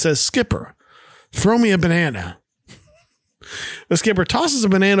quickly and says, "Skipper, throw me a banana." The skipper tosses a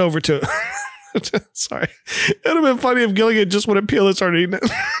banana over to... Sorry. It would have been funny if Gilligan just would have peeled and started eating it.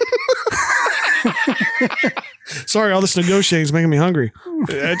 Sorry, all this negotiating is making me hungry.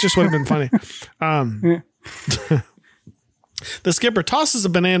 It just would have been funny. The skipper tosses a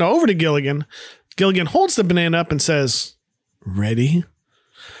banana over to Gilligan. Gilligan holds the banana up and says, "Ready?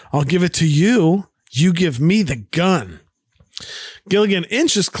 I'll give it to you. You give me the gun." Gilligan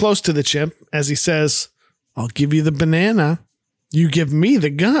inches close to the chimp as he says, "I'll give you the banana. You give me the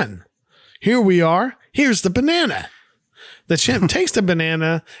gun. Here we are. Here's the banana." The chimp takes the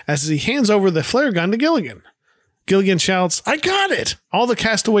banana as he hands over the flare gun to Gilligan. Gilligan shouts, "I got it!" All the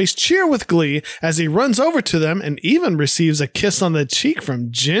castaways cheer with glee as he runs over to them and even receives a kiss on the cheek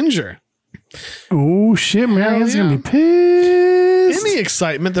from Ginger. Oh, shit, Marianne's going to be pissed. In the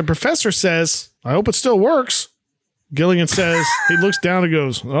excitement, the professor says, "I hope it still works." Gilligan says, he looks down and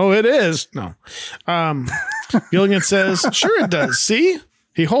goes, "Oh, it is." No. Gilligan says, "Sure it does. See?"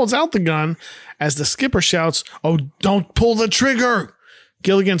 He holds out the gun as the skipper shouts, "Oh, don't pull the trigger."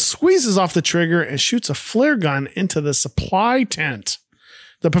 Gilligan squeezes off the trigger and shoots a flare gun into the supply tent.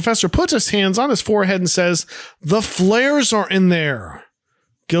 The professor puts his hands on his forehead and says, "The flares are in there."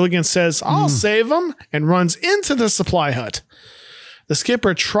 Gilligan says, "I'll save them," and runs into the supply hut. The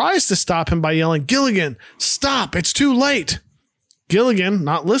skipper tries to stop him by yelling, "Gilligan, stop, it's too late." Gilligan,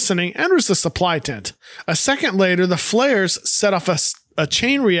 not listening, enters the supply tent. A second later, the flares set off a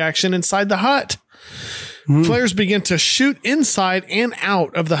chain reaction inside the hut. Flares begin to shoot inside and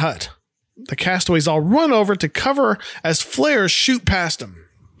out of the hut. The castaways all run over to cover as flares shoot past them.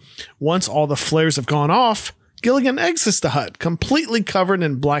 Once all the flares have gone off, Gilligan exits the hut, completely covered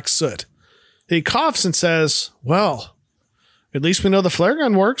in black soot. He coughs and says, "Well, at least we know the flare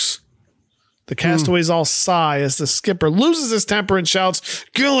gun works." The castaways all sigh as the skipper loses his temper and shouts,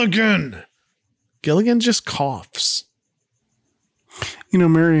 "Gilligan!" Gilligan just coughs. You know,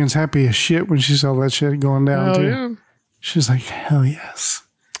 Marion's happy as shit when she saw that shit going down, too. Yeah. She's like, hell yes.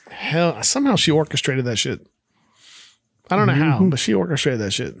 Hell, somehow she orchestrated that shit. I don't know how, but she orchestrated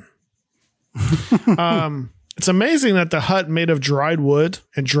that shit. It's amazing that the hut made of dried wood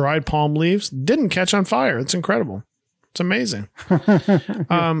and dried palm leaves didn't catch on fire. It's incredible. It's amazing.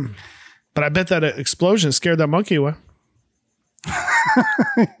 But I bet that explosion scared that monkey away.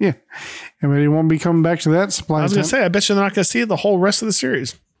 Yeah. I mean, he won't be coming back to that supply I was going to tent. say, I bet you're not going to see it the whole rest of the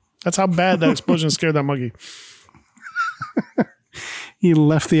series. That's how bad that explosion scared that monkey. He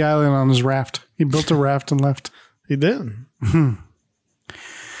left the island on his raft. He built a raft and left. He did.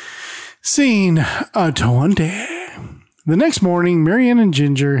 Scene 20. The next morning, Marianne and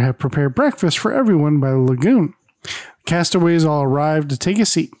Ginger have prepared breakfast for everyone by the lagoon. The castaways all arrive to take a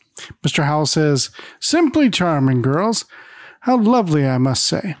seat. Mr. Howell says, "Simply charming, girls. How lovely, I must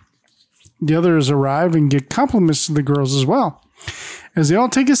say." The others arrive and give compliments to the girls as well. As they all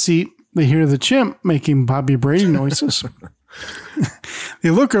take a seat, they hear the chimp making Bobby Brady noises. They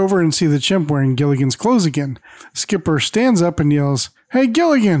look over and see the chimp wearing Gilligan's clothes again. Skipper stands up and yells, "Hey,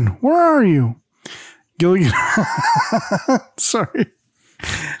 Gilligan, where are you?" Gilligan... Sorry.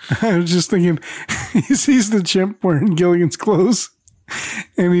 I was just thinking, he sees the chimp wearing Gilligan's clothes,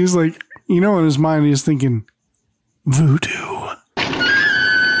 and he's like, you know, in his mind, he's thinking, voodoo.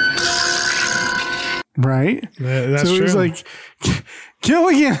 Right? Yeah, that's so true. he's like,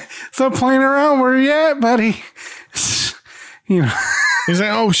 Gilligan, stop playing around. Where you at, buddy? You know, he's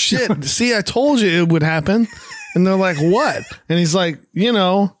like, "Oh shit. See, I told you it would happen." And they're like, "What?" And he's like, "You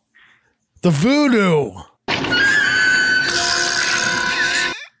know, the voodoo."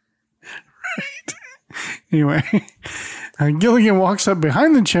 Anyway, Gilligan walks up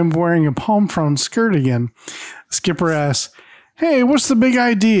behind the chimp wearing a palm frond skirt again. Skipper asks, "Hey, what's the big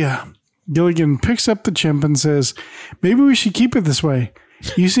idea?" Gilligan picks up the chimp and says, "Maybe we should keep it this way.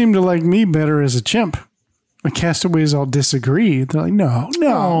 You seem to like me better as a chimp." The castaways all disagree. They're like, no.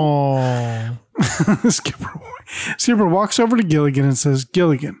 Skipper walks over to Gilligan and says,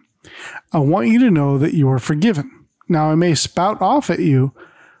 "Gilligan, I want you to know that you are forgiven. Now, I may spout off at you,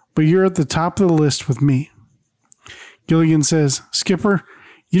 but you're at the top of the list with me." Gilligan says, "Skipper,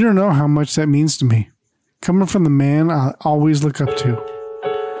 you don't know how much that means to me. Coming from the man I always look up to."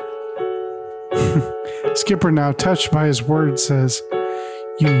 Skipper, now touched by his words, says,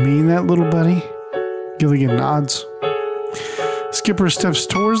 "You mean that, little buddy?" Gilligan nods. Skipper steps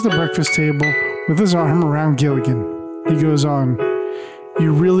towards the breakfast table with his arm around Gilligan. He goes on,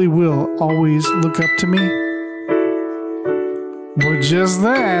 "You really will always look up to me?" But just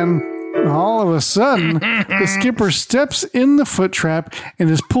then, all of a sudden, the skipper steps in the foot trap and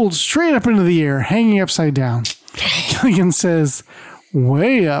is pulled straight up into the air, hanging upside down. Gilligan says,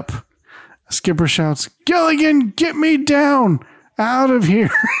 "Way up." Skipper shouts, "Gilligan, get me down! Out of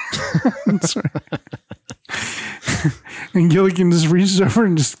here!" Sorry. And Gilligan just reaches over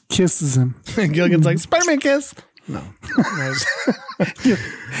and just kisses him. And Gilligan's like, "Spider-Man kiss." No.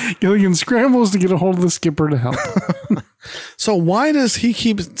 Gilligan scrambles to get a hold of the skipper to help. So why does he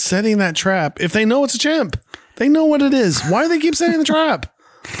keep setting that trap? If they know it's a chimp, they know what it is. Why do they keep setting the trap?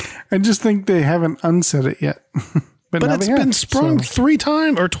 I just think they haven't unset it yet. But it's been sprung 3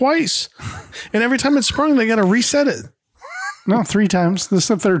 times or twice. And every time it's sprung, they got to reset it. No, 3 times. This is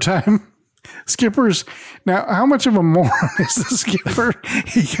the 3rd time. Skippers. Now, how much of a moron is the skipper?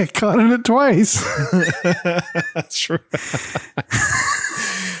 He got caught in it twice. That's true.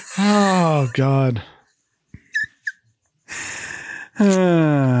 Oh, God.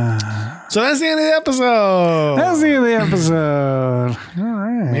 So that's the end of the episode. That's the end of the episode. All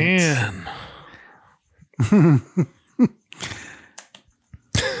right. Man.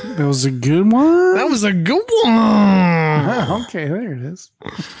 That was a good one? That was a good one. Okay, there it is.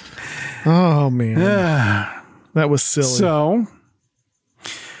 Oh, man. That was silly. So,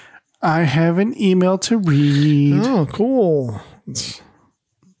 I have an email to read. Oh, cool.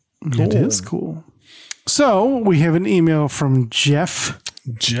 Cool. It is cool. So we have an email from Jeff.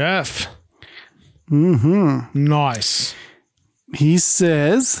 Nice. He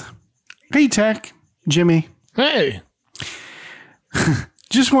says, "Hey, Tech, Jimmy. Hey.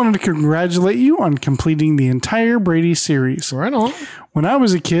 Just wanted to congratulate you on completing the entire Brady series. Right on. When I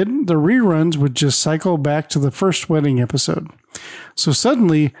was a kid, the reruns would just cycle back to the first wedding episode. So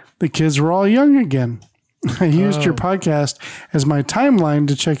suddenly, the kids were all young again. I used your podcast as my timeline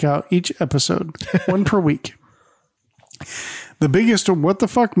to check out each episode, one per week. The biggest what the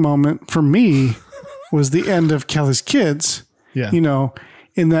fuck moment for me was the end of Kelly's Kids. Yeah. You know,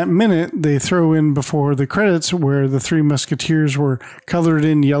 in that minute they throw in before the credits where the three musketeers were colored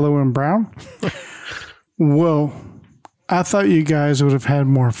in yellow and brown. Whoa. I thought you guys would have had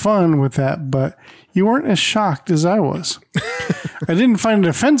more fun with that, but you weren't as shocked as I was. I didn't find it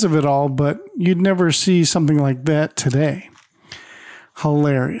offensive at all, but you'd never see something like that today.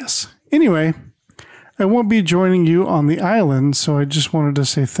 Hilarious. Anyway, I won't be joining you on the island, so I just wanted to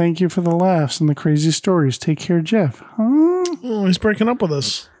say thank you for the laughs and the crazy stories. Take care, Jeff." Oh, he's breaking up with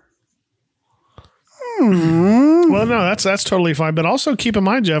us. Well, no, that's totally fine. But also keep in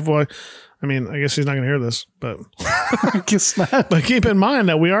mind, Jeff, I guess he's not going to hear this, but I guess not. But keep in mind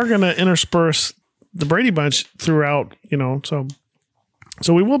that we are going to intersperse the Brady Bunch throughout,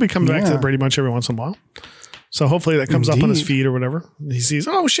 so we will be coming back to the Brady Bunch every once in a while. So hopefully that comes up on his feed or whatever. He sees,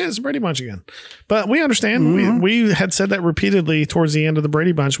 oh shit, it's the Brady Bunch again. But we understand. We had said that repeatedly towards the end of the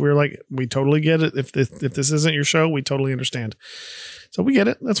Brady Bunch. We were like, we totally get it. If this isn't your show, we totally understand. So we get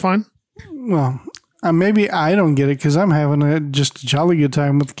it. That's fine. Well, maybe I don't get it because I'm having just a jolly good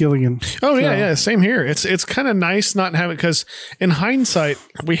time with Gilligan. Oh, yeah. Same here. It's kind of nice not having, because in hindsight,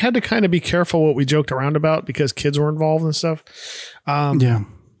 we had to kind of be careful what we joked around about because kids were involved and stuff. Yeah.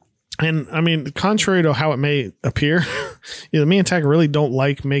 And I mean, contrary to how it may appear, me and Tech really don't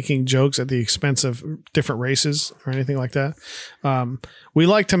like making jokes at the expense of different races or anything like that. We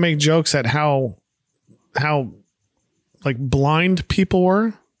like to make jokes at how like blind people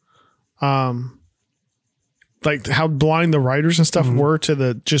were. Like how blind the writers and stuff were to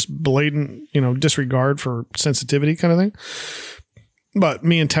the just blatant, disregard for sensitivity kind of thing. But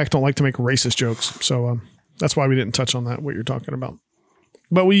me and Tech don't like to make racist jokes. So that's why we didn't touch on that, what you're talking about.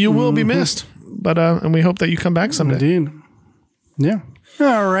 But you will be missed. But and we hope that you come back someday. Indeed. Yeah.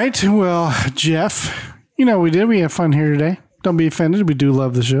 All right. Well, Jeff, we have fun here today. Don't be offended. We do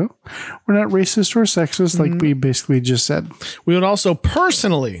love the show. We're not racist or sexist like we basically just said. We would also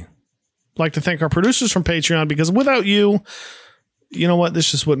personally like to thank our producers from Patreon, because without you, you know what?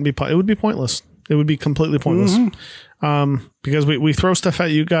 This just wouldn't be, it would be pointless. It would be completely pointless. Because we throw stuff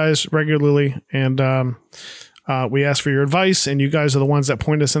at you guys regularly, and we ask for your advice, and you guys are the ones that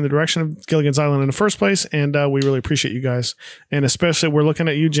point us in the direction of Gilligan's Island in the first place. And we really appreciate you guys. And especially we're looking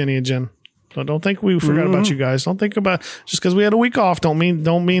at you, Jenny and Jen. So don't think we forgot about you guys. Don't think about just because we had a week off. Don't mean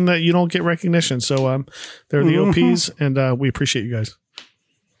that you don't get recognition. So they're the OPs, and we appreciate you guys.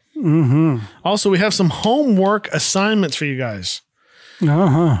 Also, we have some homework assignments for you guys.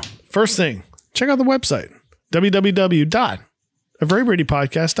 First thing, check out the website,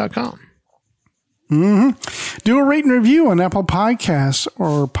 www.averybradypodcast.com. Do a rate and review on Apple Podcasts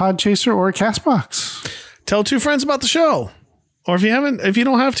or Podchaser or Castbox. Tell 2 friends about the show. Or if you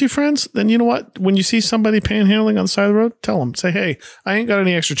don't have 2 friends, then you know what? When you see somebody panhandling on the side of the road, tell them. Say, hey, I ain't got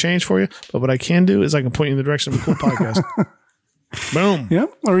any extra change for you, but what I can do is I can point you in the direction of a cool podcast. Boom.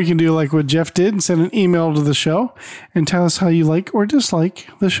 Yep. Or you can do like what Jeff did and send an email to the show and tell us how you like or dislike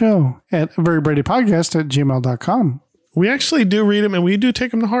the show at averybradypodcast@gmail.com. We actually do read them, and we do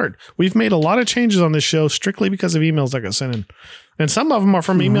take them to heart. We've made a lot of changes on this show strictly because of emails that got sent in. And some of them are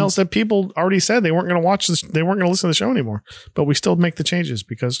from emails that people already said they weren't going to watch this. They weren't going to listen to the show anymore, but we still make the changes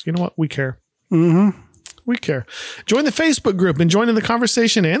because you know what? We care. We care. Join the Facebook group and join in the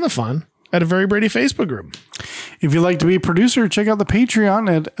conversation and the fun at a Very Brady Facebook group. If you'd like to be a producer, check out the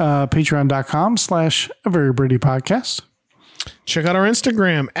Patreon at patreon.com/averybradypodcast. Check out our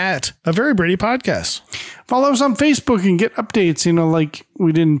Instagram at a Very Brady Podcast. Follow us on Facebook and get updates. Like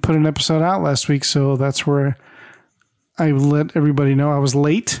we didn't put an episode out last week, so that's where I let everybody know I was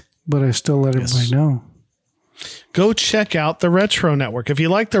late, but I still let everybody know. Go check out the Retro Network. If you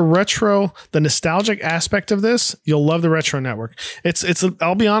like the nostalgic aspect of this, you'll love the Retro Network.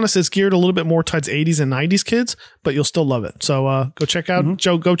 I'll be honest, it's geared a little bit more towards 80s and 90s kids, but you'll still love it. So go check out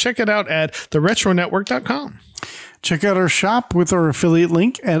go check it out at theretronetwork.com. Check out our shop with our affiliate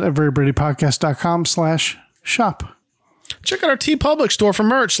link at averybradypodcast.com/shop. Check out our TeePublic store for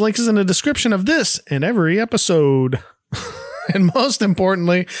merch. Link is in the description of this and every episode. And most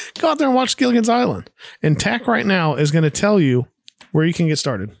importantly, go out there and watch Gilligan's Island. And Tack right now is going to tell you where you can get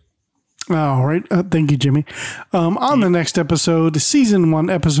started. All right. Thank you, Jimmy. On the next episode, season 1,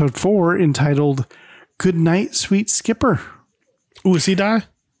 episode 4, entitled "Good Night, Sweet Skipper." Ooh, does he die?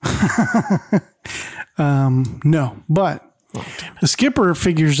 No, but the skipper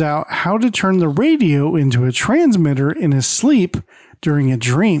figures out how to turn the radio into a transmitter in his sleep during a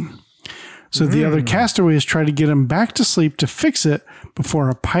dream. So the other castaways try to get him back to sleep to fix it before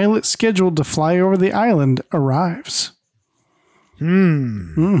a pilot scheduled to fly over the island arrives. So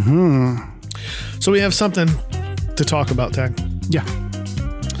we have something to talk about, Tag. Yeah.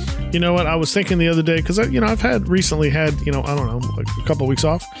 You know what? I was thinking the other day, because, I've recently had, I don't know, like a couple of weeks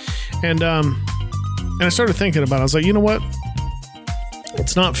off. And I started thinking about it. I was like, you know what?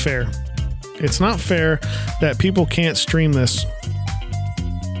 It's not fair. It's not fair that people can't stream this,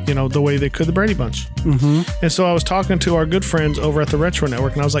 the way they could the Brady Bunch. And so I was talking to our good friends over at the Retro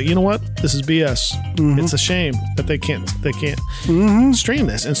Network, and I was like, you know what? This is BS. It's a shame that they can't stream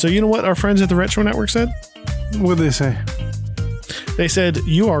this. And so you know what our friends at the Retro Network said? What did they say? They said,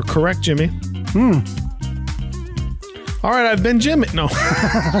 you are correct, Jimmy. All right, I've been Jimmy. No.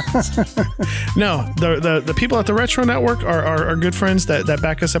 No, the people at the Retro Network are good friends that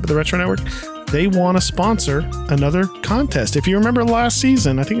back us up at the Retro Network. They want to sponsor another contest. If you remember last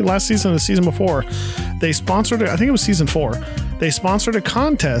season, I think last season or the season before, they sponsored, I think it was season 4, they sponsored a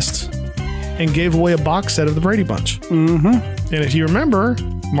contest and gave away a box set of the Brady Bunch. And if you remember,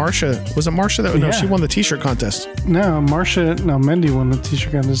 Marsha, was it Marsha that? No, she won the t-shirt contest. Mendy won the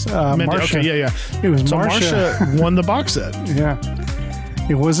t-shirt contest. Marsha, okay, yeah. It was so Marsha won the box set. Yeah.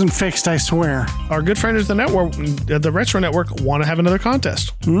 It wasn't fixed, I swear. Our good friends at the network, the Retro Network, want to have another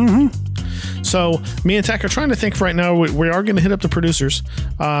contest. So me and Tech are trying to think right now. We are going to hit up the producers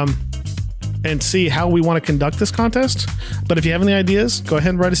and see how we want to conduct this contest. But if you have any ideas, go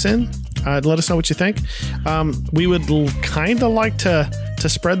ahead and write us in. Let us know what you think. We would kind of like to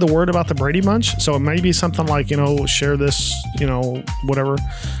spread the word about the Brady Bunch. So it may be something like, share this, whatever.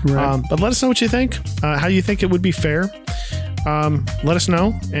 Right. But let us know what you think, how you think it would be fair. Let us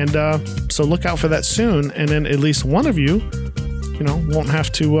know. And so look out for that soon. And then at least one of you, won't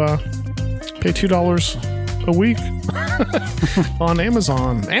have to pay $2 a week on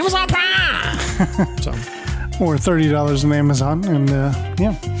Amazon. Amazon Prime! So. Or $30 on Amazon. And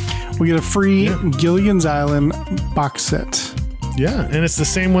we get a free Gilligan's Island box set. Yeah, and it's the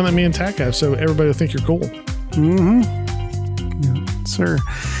same one that me and Tack have, so everybody will think you're cool. Yeah, sir.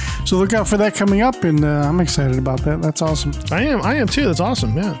 So look out for that coming up, and I'm excited about that. That's awesome. I am too. That's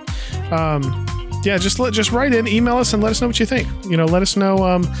awesome. Yeah. Just write in, email us, and let us know what you think. Let us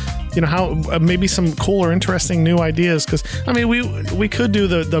know, how maybe some cool or interesting new ideas. Because we could do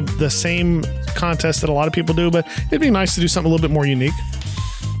the same contest that a lot of people do, but it'd be nice to do something a little bit more unique.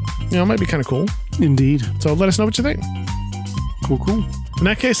 It might be kind of cool. Indeed. So let us know what you think. Cool. In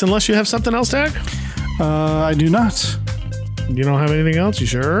that case, unless you have something else, Tag? I do not. You don't have anything else? You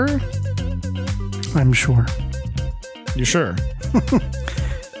sure? I'm sure. You sure?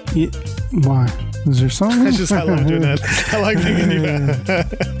 Why? Is there something? I love doing that. I like making you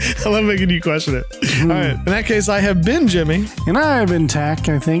I love making you question it. All right. In that case, I have been Jimmy. And I have been Tack,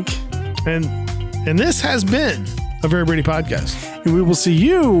 I think. And this has been a Very Brady Podcast. And we will see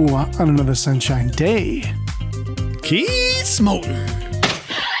you on another Sunshine Day. Keep smoking.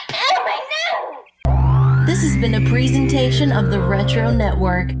 This has been a presentation of the Retro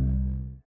Network.